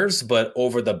winners, but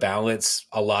over the balance,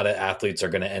 a lot of athletes are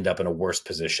going to end up in a worse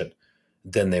position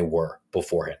than they were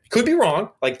beforehand. Could be wrong.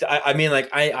 Like, I'm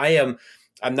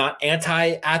not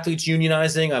anti-athletes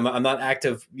unionizing. I'm not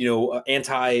active,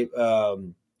 anti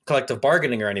collective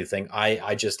bargaining or anything.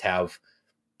 I just have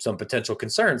some potential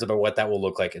concerns about what that will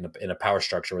look like in a power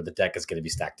structure where the deck is going to be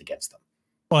stacked against them.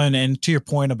 Well, and to your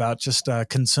point about just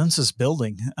consensus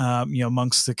building,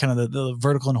 amongst the kind of the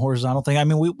vertical and horizontal thing. I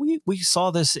mean, we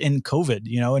saw this in COVID,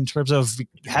 in terms of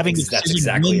having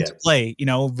to play,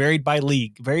 varied by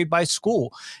league, varied by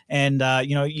school, and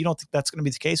you don't think that's going to be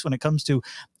the case when it comes to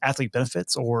athlete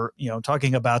benefits, or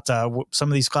talking about some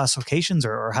of these classifications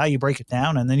or how you break it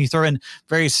down, and then you throw in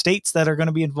various states that are going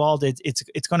to be involved.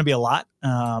 It's going to be a lot,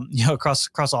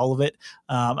 across all of it.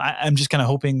 I'm just kind of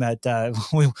hoping that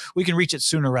we can reach it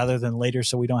sooner rather than later,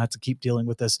 so we don't have to keep dealing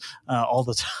with this all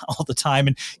the time,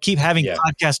 and keep having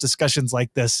podcast discussions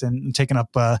like this and taking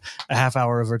up a half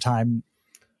hour of our time.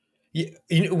 Yeah,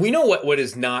 we know what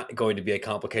is not going to be a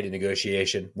complicated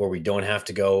negotiation where we don't have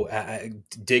to go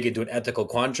dig into an ethical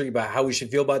quandary about how we should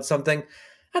feel about something.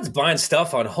 That's buying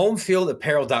stuff on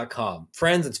homefieldapparel.com.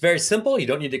 Friends, it's very simple. You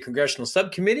don't need a congressional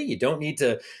subcommittee. You don't need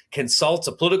to consult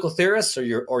a political theorist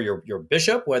or your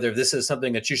bishop, whether this is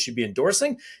something that you should be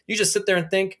endorsing. You just sit there and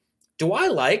think, do I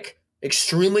like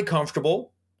extremely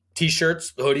comfortable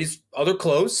t-shirts, hoodies, other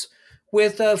clothes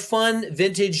with fun,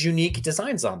 vintage, unique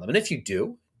designs on them? And if you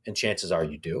do, and chances are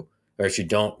you do, or if you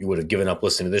don't, you would have given up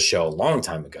listening to this show a long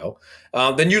time ago,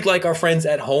 then you'd like our friends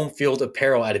at Home Field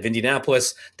Apparel out of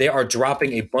Indianapolis. They are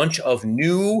dropping a bunch of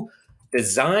new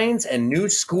designs and new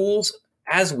schools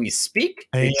as we speak.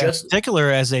 In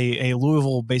particular, as a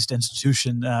Louisville-based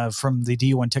institution from the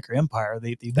D1 Ticker Empire,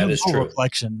 the Louisville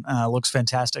collection looks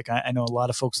fantastic. I know a lot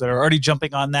of folks that are already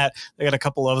jumping on that. They got a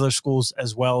couple of other schools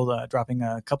as well, dropping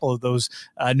a couple of those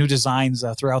new designs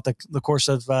throughout the course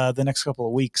of the next couple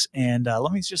of weeks. And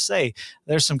let me just say,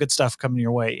 there's some good stuff coming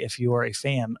your way if you are a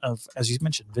fan of, as you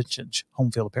mentioned, vintage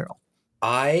Home Field Apparel.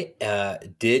 I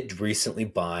did recently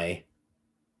buy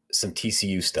some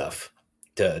TCU stuff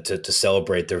to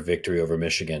celebrate their victory over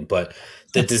Michigan. But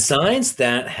the designs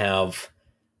that have,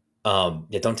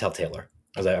 don't tell Taylor,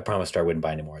 because I promised her I wouldn't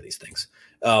buy any more of these things.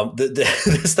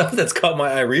 The stuff that's caught my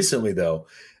eye recently, though,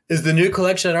 is the new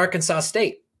collection at Arkansas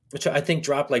State, which I think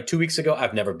dropped like 2 weeks ago.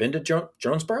 I've never been to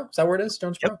Jonesboro. Is that where it is?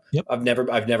 Jonesboro? Yep. I've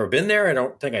never been there. I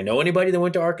don't think I know anybody that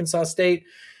went to Arkansas State.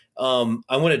 I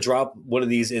want to drop one of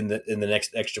these in the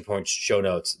next Extra Points show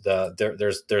notes.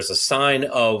 There's a sign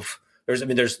of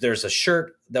there's a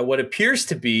shirt that what appears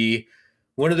to be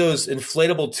one of those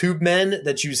inflatable tube men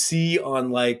that you see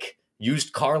on like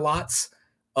used car lots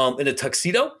in a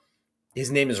tuxedo. His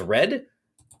name is Red.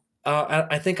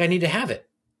 I think I need to have it.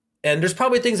 And there's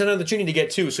probably things I know that you need to get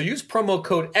too. So use promo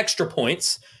code Extra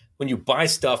Points when you buy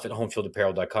stuff at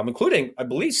homefieldapparel.com, including, I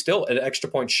believe, still an Extra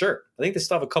Point shirt. I think they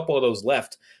still have a couple of those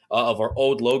left of our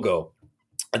old logo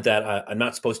that I'm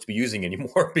not supposed to be using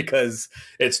anymore because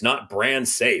it's not brand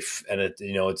safe, and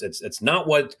it's not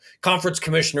what conference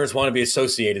commissioners want to be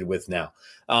associated with now.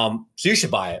 So you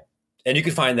should buy it, and you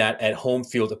can find that at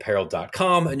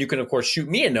homefieldapparel.com. And you can of course shoot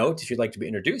me a note if you'd like to be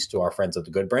introduced to our friends at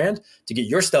the Good Brand to get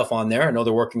your stuff on there. I know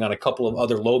they're working on a couple of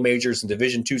other low majors and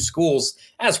Division II schools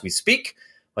as we speak.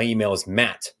 My email is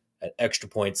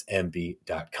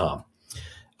matt@extrapointsmb.com.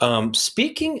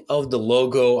 Speaking of the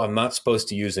logo I'm not supposed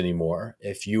to use anymore,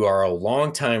 if you are a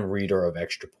longtime reader of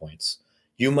Extra Points,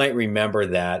 you might remember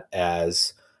that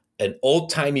as an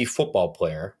old-timey football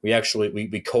player. We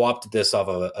co-opted this off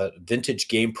of a vintage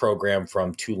game program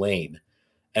from Tulane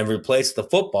and replaced the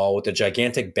football with a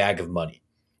gigantic bag of money.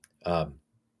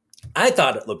 I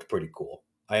thought it looked pretty cool.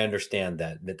 I understand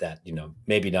that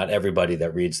maybe not everybody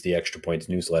that reads the Extra Points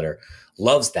newsletter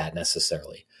loves that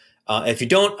necessarily. If you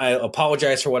don't, I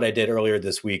apologize for what I did earlier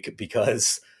this week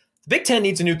because the Big Ten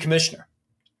needs a new commissioner.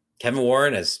 Kevin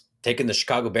Warren has taken the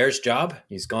Chicago Bears job.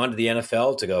 He's gone to the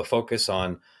NFL to go focus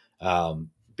on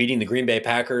beating the Green Bay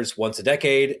Packers once a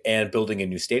decade and building a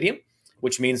new stadium,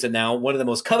 which means that now one of the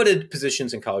most coveted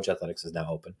positions in college athletics is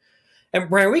now open. And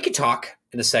Brian, we could talk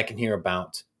in a second here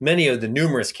about many of the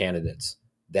numerous candidates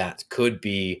that could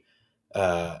be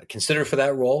considered for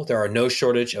that role. There are no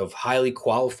shortage of highly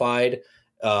qualified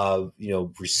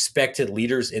respected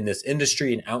leaders in this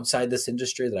industry and outside this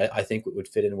industry that I think would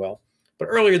fit in well. But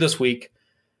earlier this week,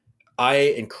 I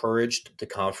encouraged the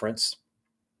conference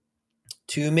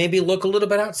to maybe look a little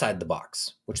bit outside the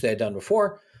box, which they had done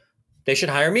before. They should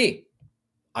hire me.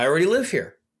 I already live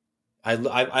here. I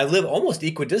live almost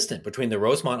equidistant between the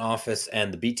Rosemont office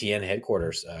and the BTN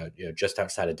headquarters, just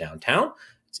outside of downtown.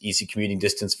 It's easy commuting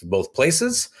distance for both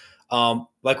places.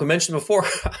 Like we mentioned before,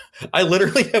 I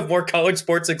literally have more college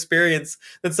sports experience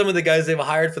than some of the guys they've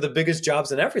hired for the biggest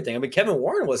jobs and everything. I mean, Kevin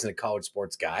Warren wasn't a college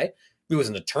sports guy. He was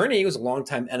an attorney. He was a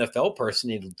longtime NFL person.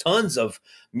 He had tons of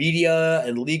media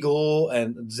and legal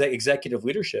and executive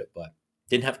leadership, but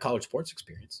didn't have college sports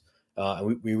experience.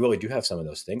 And we really do have some of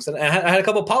those things. And I had a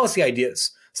couple of policy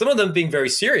ideas, some of them being very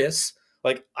serious.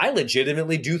 Like, I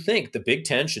legitimately do think the Big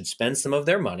Ten should spend some of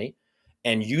their money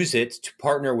and use it to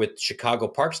partner with Chicago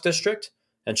Parks District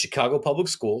and Chicago Public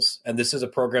Schools. And this is a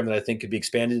program that I think could be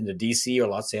expanded into DC or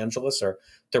Los Angeles or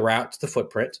throughout the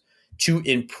footprint to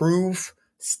improve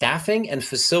staffing and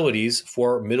facilities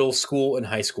for middle school and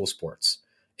high school sports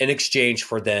in exchange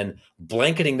for then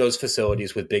blanketing those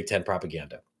facilities with Big Ten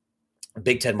propaganda,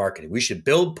 Big Ten marketing. We should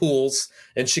build pools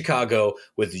in Chicago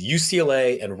with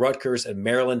UCLA and Rutgers and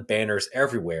Maryland banners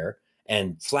everywhere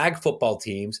and flag football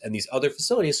teams and these other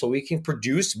facilities so we can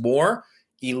produce more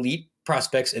elite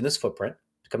prospects in this footprint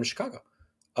to come to Chicago.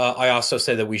 I also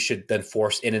say that we should then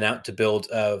force In-N-Out to build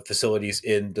facilities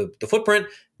in the footprint,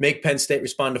 make Penn State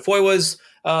respond to FOIAs,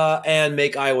 and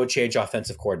make Iowa change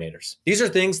offensive coordinators. These are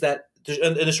things that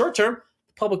in the short term,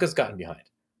 the public has gotten behind.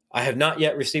 I have not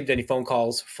yet received any phone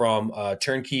calls from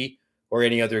Turnkey or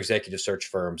any other executive search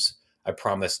firms. I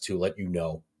promise to let you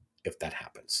know if that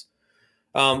happens.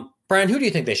 Brian, who do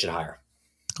you think they should hire?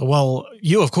 Well,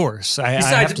 you, of course.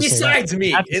 Besides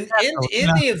me, in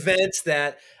the event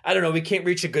that, I don't know, we can't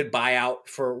reach a good buyout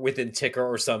for within Ticker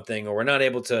or something, or we're not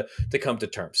able to come to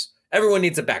terms, everyone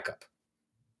needs a backup.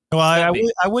 Well,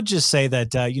 I would just say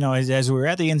that, as we were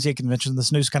at the NCAA convention,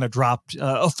 this news kind of dropped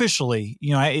officially.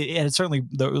 And certainly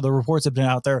the reports have been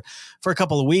out there for a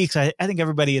couple of weeks. I think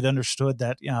everybody had understood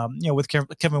that, with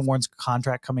Kevin Warren's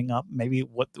contract coming up, maybe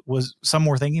what was some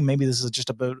were thinking, maybe this is just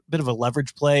a bit of a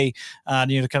leverage play,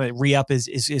 to kind of re-up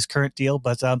his current deal.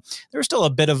 But there was still a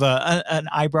bit of an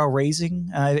eyebrow raising,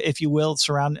 if you will,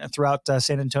 throughout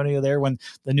San Antonio there when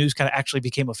the news kind of actually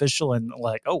became official and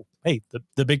like, oh, hey,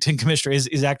 the Big Ten commissioner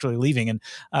is actually leaving, and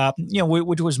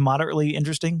which was moderately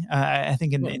interesting, I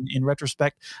think in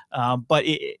retrospect. But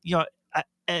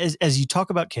as you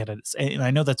talk about candidates, and I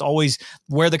know that's always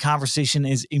where the conversation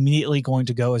is immediately going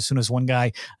to go as soon as one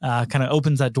guy kind of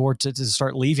opens that door to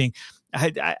start leaving.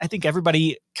 I think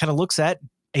everybody kind of looks at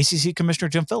ACC Commissioner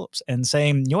Jim Phillips and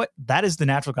saying, you know what, that is the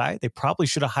natural guy they probably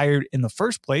should have hired in the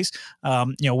first place.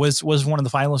 Was one of the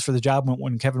finalists for the job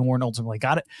when Kevin Warren ultimately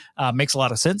got it. Makes a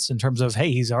lot of sense in terms of,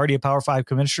 hey, he's already a Power 5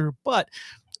 commissioner, but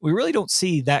we really don't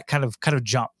see that kind of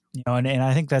jump. And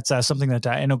I think that's something that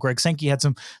I know Greg Sankey had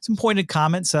some pointed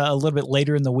comments a little bit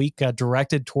later in the week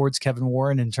directed towards Kevin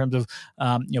Warren in terms of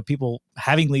people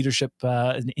having leadership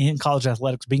in college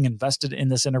athletics, being invested in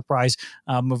this enterprise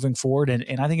moving forward,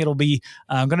 and I think it'll be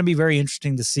going to be very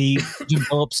interesting to see Jim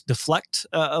Phillips deflect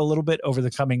a little bit over the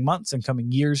coming months and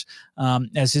coming years,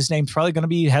 as his name's probably going to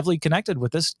be heavily connected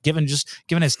with this, given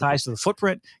his ties to the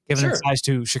footprint, given his ties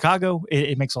to Chicago.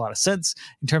 It makes a lot of sense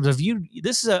in terms of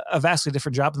this is a vastly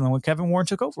different job than when Kevin Warren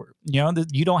took over.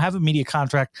 You don't have a media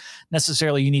contract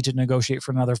necessarily you need to negotiate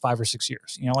for another 5 or 6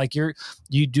 years.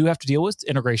 You do have to deal with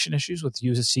integration issues with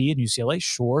USC and UCLA,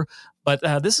 sure, but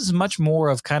this is much more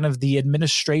of kind of the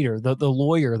administrator, the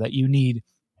lawyer that you need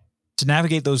to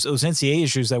navigate those NCAA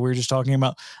issues that we were just talking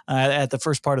about at the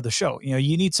first part of the show.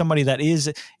 You need somebody that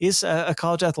is a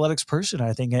college athletics person,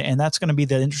 I think, and that's going to be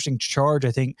the interesting charge,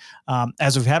 I think,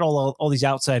 as we've had all these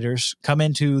outsiders come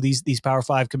into these Power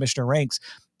 5 commissioner ranks.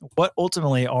 What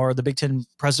ultimately are the Big Ten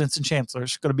presidents and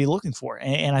chancellors going to be looking for?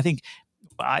 And I think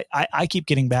I keep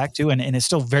getting back to, and it's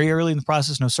still very early in the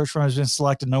process. No search firm has been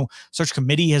selected. No search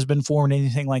committee has been formed,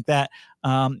 anything like that.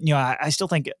 I still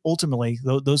think ultimately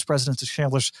those presidents and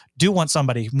chancellors do want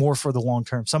somebody more for the long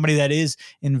term, somebody that is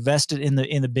invested in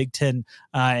the Big Ten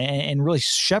and really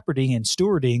shepherding and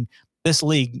stewarding this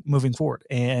league moving forward.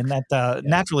 And that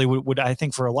naturally would, I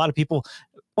think, for a lot of people,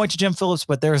 point to Jim Phillips,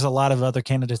 but there's a lot of other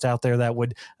candidates out there that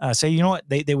would say, you know what,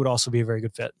 they would also be a very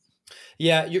good fit.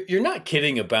 Yeah, you're not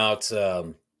kidding about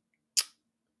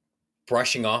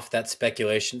brushing off that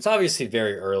speculation. It's obviously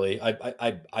very early.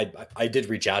 I did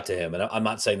reach out to him, and I'm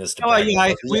not saying this to I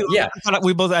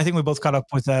think we both caught up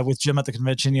with Jim at the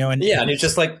convention, and he's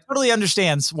just like totally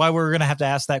understands why we're going to have to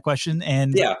ask that question,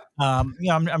 and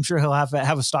I'm sure he'll have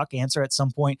a stock answer at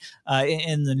some point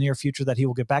in the near future that he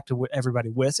will get back to everybody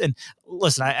with. And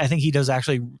listen, I think he does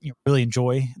actually really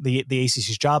enjoy the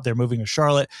ACC's job. They're moving to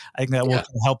Charlotte. I think that will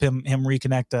help him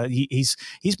reconnect.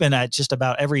 He's been at just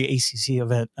about every ACC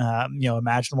event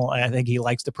imaginable. I think he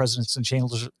likes the presidents and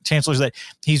chancellors that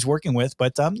he's working with.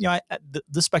 But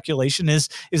the speculation is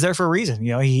there for a reason.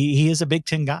 He is a Big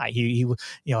Ten guy. He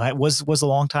was a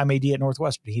long time AD at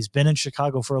Northwestern. He's been in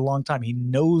Chicago for a long time. He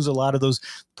knows a lot of those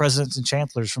presidents and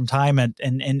chancellors from time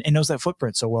and knows that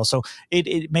footprint so well. So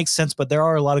it makes sense. But there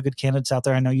are a lot of good candidates out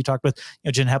there. I know you talked with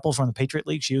Jen Heppel from the Patriot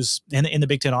League. She was in the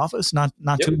Big Ten office not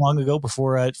too long ago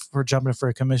before jumping for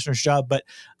a commissioner's job. But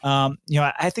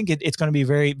I think it's going to be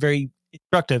very, very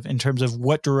instructive in terms of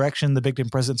what direction the Big Ten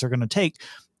presidents are going to take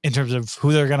in terms of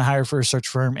who they're going to hire for a search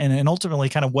firm and ultimately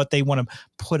kind of what they want to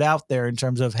put out there in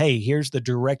terms of, hey, here's the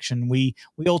direction we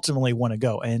ultimately want to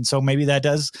go. And so maybe that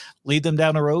does lead them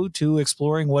down the road to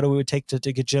exploring what it would take to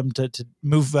get Jim to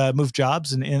move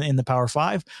jobs in the Power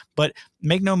 5. But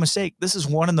make no mistake, this is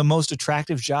one of the most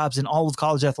attractive jobs in all of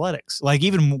college athletics, like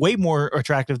even way more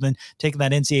attractive than taking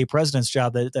that NCAA president's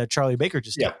job that Charlie Baker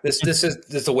just did. Yeah, this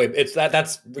is the way it's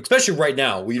that's especially right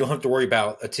now where you don't have to worry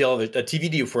about a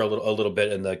TV deal for a little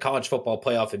bit and the college football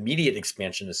playoff immediate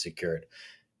expansion is secured.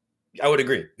 I would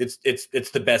agree. It's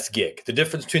the best gig. The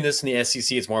difference between this and the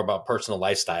SEC is more about personal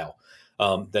lifestyle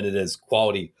than it is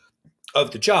quality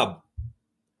of the job.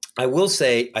 I will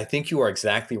say, I think you are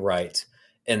exactly right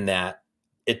in that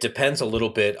it depends a little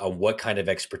bit on what kind of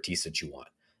expertise that you want.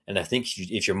 And I think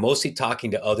if you're mostly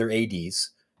talking to other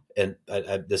ADs, and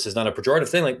this is not a pejorative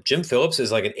thing, like Jim Phillips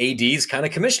is like an AD's kind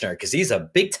of commissioner because he's a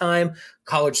big time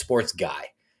college sports guy.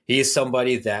 He is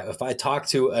somebody that if I talk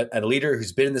to a leader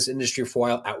who's been in this industry for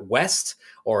a while out West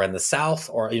or in the South,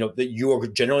 or, that you are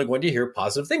generally going to hear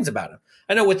positive things about him.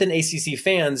 I know within ACC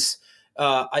fans,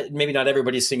 maybe not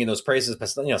everybody's singing those praises, but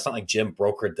it's not like Jim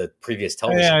brokered the previous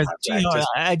television.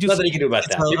 I do nothing you can do about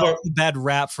that. Bad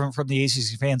rap from the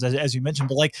ACC fans, as you mentioned,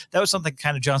 but like that was something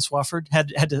kind of John Swofford had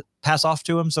to pass off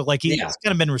to him. So like he's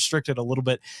kind of been restricted a little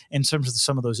bit in terms of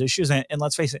some of those issues. And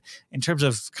let's face it, in terms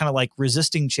of kind of like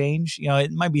resisting change,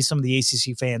 it might be some of the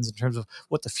ACC fans in terms of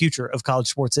what the future of college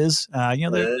sports is. They're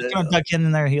kind of dug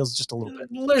in their heels just a little bit.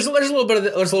 There's a little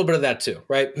bit of that too,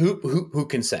 right? Who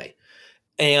can say?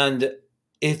 And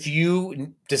if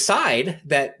you decide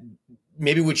that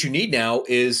maybe what you need now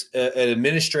is an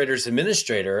administrator's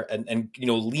administrator and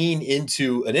lean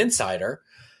into an insider,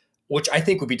 which I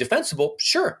think would be defensible,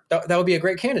 sure, that would be a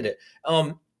great candidate.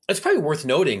 It's probably worth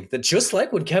noting that just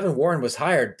like when Kevin Warren was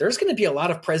hired, there's going to be a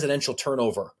lot of presidential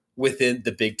turnover within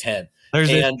the Big Ten. There's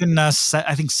been,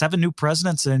 I think, 7 new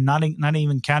presidents, and not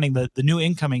even counting the new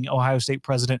incoming Ohio State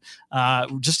president,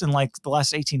 just in like the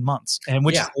last 18 months, and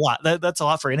which is a lot. That's a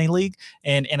lot for any league,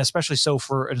 and especially so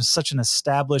for such an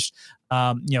established,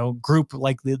 group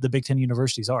like the Big Ten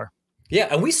universities are. Yeah,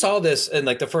 and we saw this in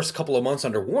like the first couple of months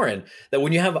under Warren, that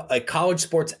when you have a college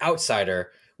sports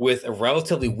outsider with a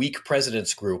relatively weak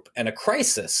president's group and a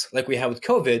crisis like we had with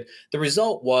COVID, the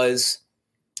result was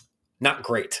not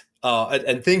great.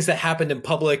 And things that happened in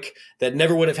public that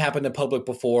never would have happened in public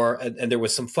before, and there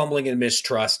was some fumbling and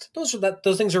mistrust.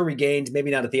 Those things are regained,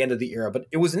 maybe not at the end of the era, but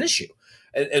it was an issue.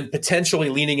 And potentially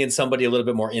leaning in somebody a little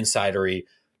bit more insidery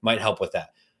might help with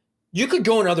that. You could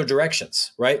go in other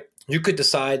directions, right? You could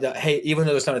decide that, hey, even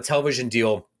though there's not a television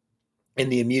deal in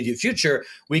the immediate future,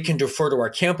 we can defer to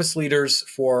our campus leaders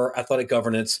for athletic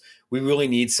governance. We really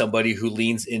need somebody who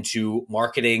leans into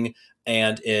marketing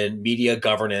and in media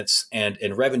governance and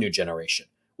in revenue generation,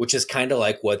 which is kind of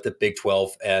like what the Big 12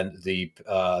 and the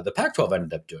Pac-12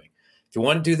 ended up doing. If you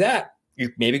want to do that,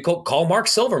 you maybe call Mark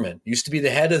Silverman. Used to be the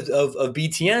head of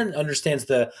BTN. Understands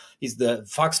he's the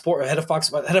Fox Sport head of Fox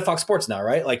Sports now,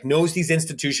 right? Like knows these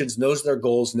institutions, knows their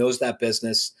goals, knows that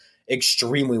business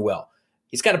extremely well.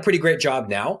 He's got a pretty great job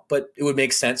now, but it would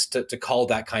make sense to call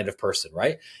that kind of person,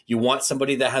 right? You want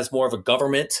somebody that has more of a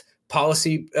government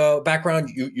policy background,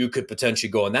 you could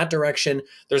potentially go in that direction.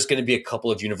 There's going to be a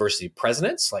couple of university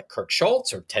presidents like Kirk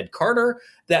Schultz or Ted Carter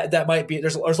that might be.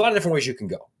 There's a lot of different ways you can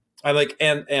go. I like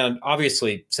and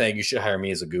obviously saying you should hire me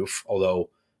is a goof.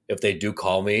 Although if they do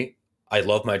call me, I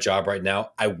love my job right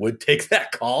now. I would take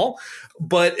that call,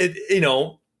 but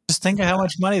just think of how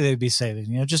much money they'd be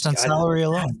saving, just on salary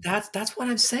alone. That's what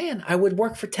I'm saying. I would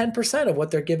work for 10% of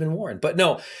what they're giving Warren. But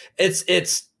no,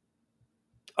 it's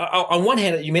on one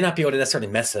hand, you may not be able to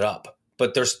necessarily mess it up,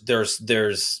 but there's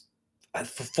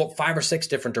 5 or 6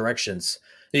 different directions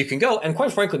that you can go. And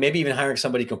quite frankly, maybe even hiring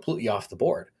somebody completely off the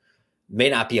board may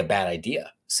not be a bad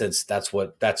idea, since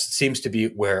that seems to be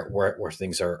where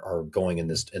things are going in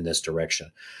this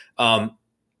direction.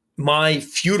 My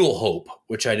futile hope,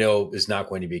 which I know is not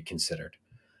going to be considered,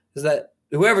 is that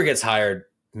whoever gets hired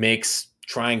makes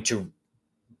trying to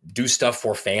do stuff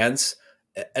for fans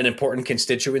an important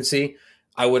constituency.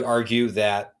 I would argue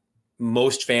that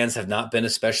most fans have not been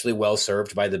especially well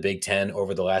served by the Big Ten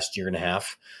over the last year and a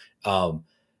half.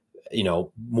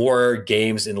 More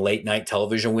games in late night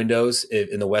television windows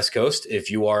in the West Coast,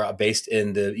 if you are based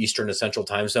in the Eastern and Central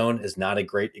time zone, is not a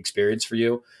great experience for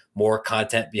you. More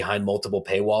content behind multiple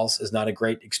paywalls is not a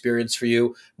great experience for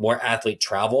you. More athlete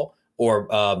travel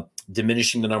or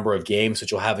diminishing the number of games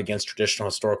that you'll have against traditional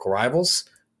historical rivals,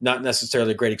 not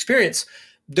necessarily a great experience.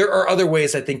 There are other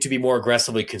ways, I think, to be more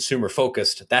aggressively consumer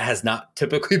focused. That has not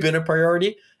typically been a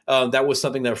priority. That was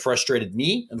something that frustrated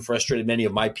me and frustrated many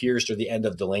of my peers near the end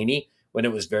of Delaney, when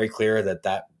it was very clear that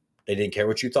they didn't care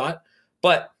what you thought.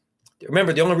 But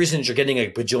remember, the only reason you're getting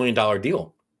a bajillion-dollar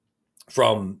deal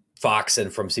from Fox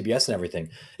and from CBS and everything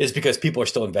is because people are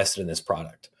still invested in this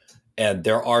product. And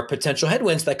there are potential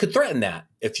headwinds that could threaten that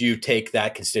if you take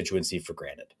that constituency for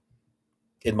granted,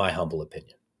 in my humble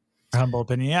opinion. Humble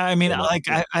opinion. Yeah. I mean,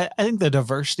 I think the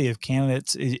diversity of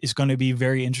candidates is going to be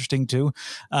very interesting too.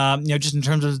 Just in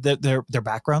terms of their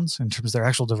backgrounds, in terms of their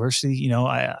actual diversity,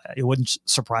 it wouldn't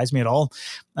surprise me at all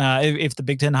if the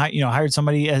Big Ten, hired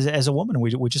somebody as a woman.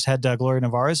 We just had Gloria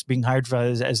Nevarez being hired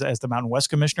as the Mountain West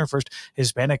commissioner, first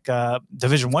Hispanic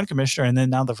Division I commissioner, and then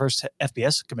now the first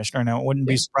FBS commissioner. And I wouldn't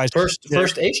be surprised. First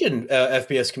Asian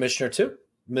FBS commissioner too.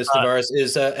 Miss Tavares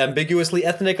is ambiguously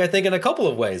ethnic, I think, in a couple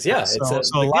of ways. Yeah, so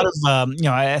a lot of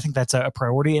I think that's a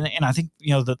priority, and I think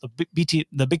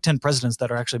the Big Ten presidents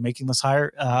that are actually making this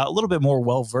hire a little bit more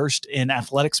well versed in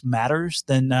athletics matters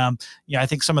than I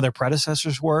think some of their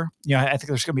predecessors were. I think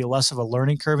there's going to be less of a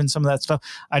learning curve in some of that stuff.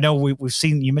 I know we've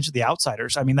seen, you mentioned the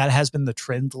outsiders. I mean, that has been the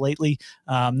trend lately,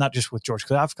 not just with George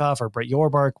Kliavkoff or Brett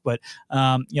Yormark, but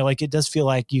like it does feel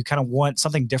like you kind of want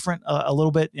something different a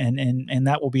little bit, and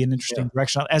that will be an interesting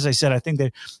direction. As I said, I think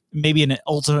that maybe an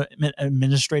ultimate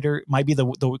administrator might be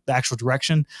the actual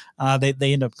direction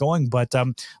they end up going. But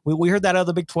we heard that out of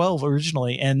the Big 12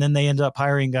 originally, and then they ended up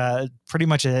hiring pretty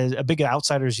much a big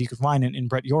outsiders you could find in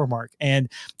Brett Yormark.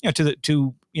 And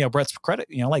to Brett's credit,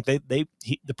 like the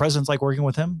president's like working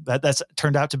with him. That's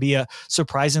turned out to be a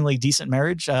surprisingly decent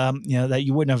marriage, that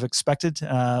you wouldn't have expected,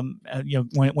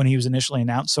 when he was initially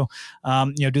announced. So,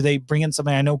 do they bring in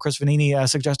somebody? I know Chris Vanini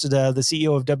suggested the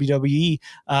CEO of WWE,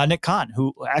 Nick Khan,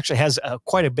 who actually has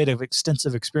quite a bit of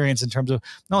extensive experience in terms of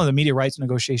not only the media rights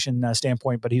negotiation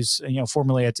standpoint, but he's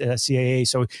formerly at CAA,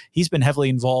 so he's been heavily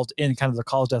involved in kind of the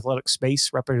college athletic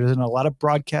space, representing a lot of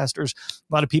broadcasters,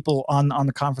 a lot of people on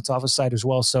the conference office side as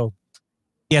well. So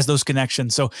he has those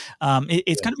connections. So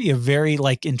it's going to be a very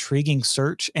intriguing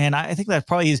search. And I think that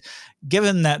probably is,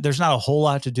 given that there's not a whole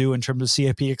lot to do in terms of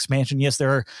CFP expansion. Yes,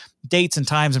 there are dates and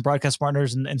times and broadcast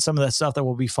partners and some of that stuff that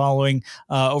we'll be following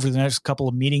over the next couple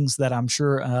of meetings that I'm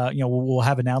sure, we'll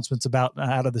have announcements about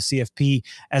out of the CFP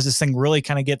as this thing really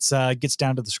kind of gets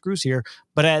down to the screws here.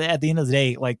 But at the end of the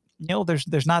day,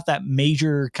 there's not that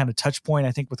major kind of touch point,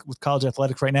 I think, with college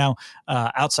athletics right now,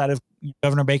 outside of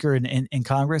Governor Baker and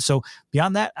Congress. So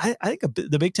beyond that, I think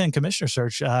the Big Ten commissioner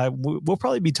search, we'll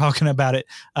probably be talking about it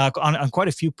on quite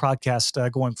a few podcasts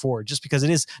going forward, just because it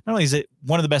is, not only is it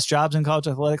one of the best jobs in college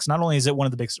athletics, not only is it one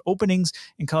of the biggest openings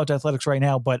in college athletics right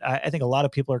now, but I think a lot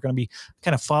of people are going to be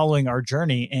kind of following our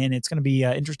journey, and it's going to be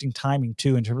interesting timing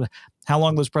too, in terms of how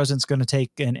long those presidents going to take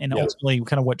and ultimately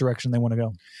kind of what direction they want to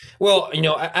go. Well,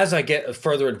 as I get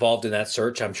further involved in that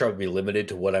search, I'm sure I'll be limited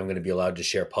to what I'm going to be allowed to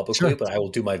share publicly, but I will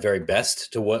do my very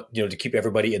best to keep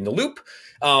everybody in the loop.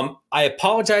 I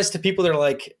apologize to people that are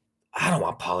like, I don't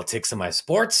want politics in my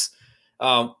sports.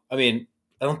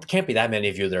 Can't be that many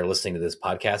of you that are listening to this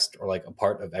podcast or like a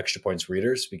part of Extra Points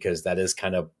readers, because that is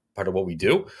kind of part of what we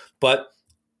do. But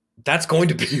that's going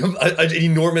to be an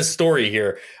enormous story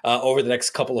here over the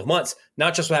next couple of months.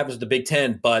 Not just what happens with the Big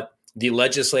Ten, but the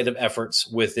legislative efforts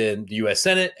within the U.S.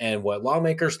 Senate and what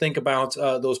lawmakers think about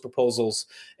those proposals,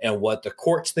 and what the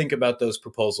courts think about those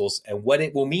proposals, and what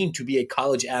it will mean to be a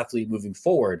college athlete moving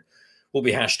forward will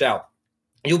be hashed out.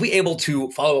 You'll be able to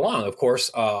follow along, of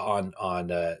course, on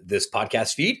this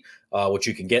podcast feed, which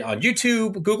you can get on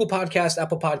YouTube, Google Podcasts,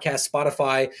 Apple Podcasts,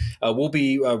 Spotify. We'll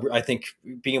be, I think,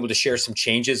 being able to share some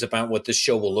changes about what this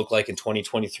show will look like in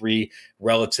 2023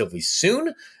 relatively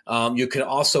soon. You can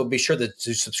also be sure to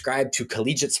subscribe to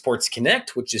Collegiate Sports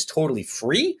Connect, which is totally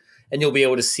free, and you'll be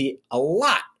able to see a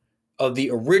lot of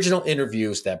the original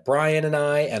interviews that Brian and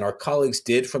I and our colleagues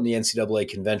did from the NCAA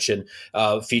convention,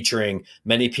 featuring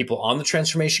many people on the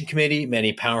transformation committee,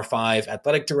 many Power 5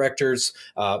 athletic directors,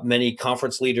 many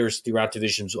conference leaders throughout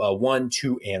divisions 1,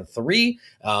 2, and 3.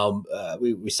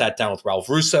 We sat down with Ralph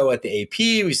Russo at the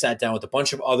AP. We sat down with a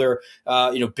bunch of other,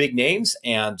 big names,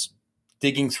 and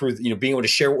digging through, being able to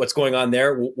share what's going on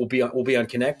there. We'll be on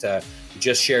Connect. We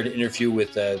just shared an interview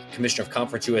with the Commissioner of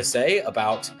Conference USA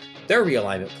about their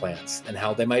realignment plans and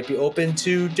how they might be open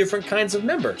to different kinds of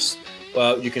members.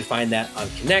 You can find that on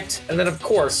Connect. And then, of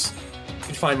course, you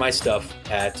can find my stuff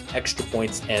at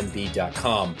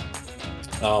extrapointsmb.com.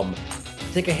 I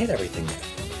think I hit everything there.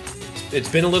 It's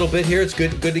been a little bit here. It's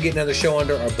good to get another show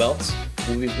under our belts.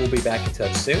 We'll be back in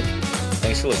touch soon.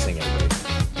 Thanks for listening, everybody.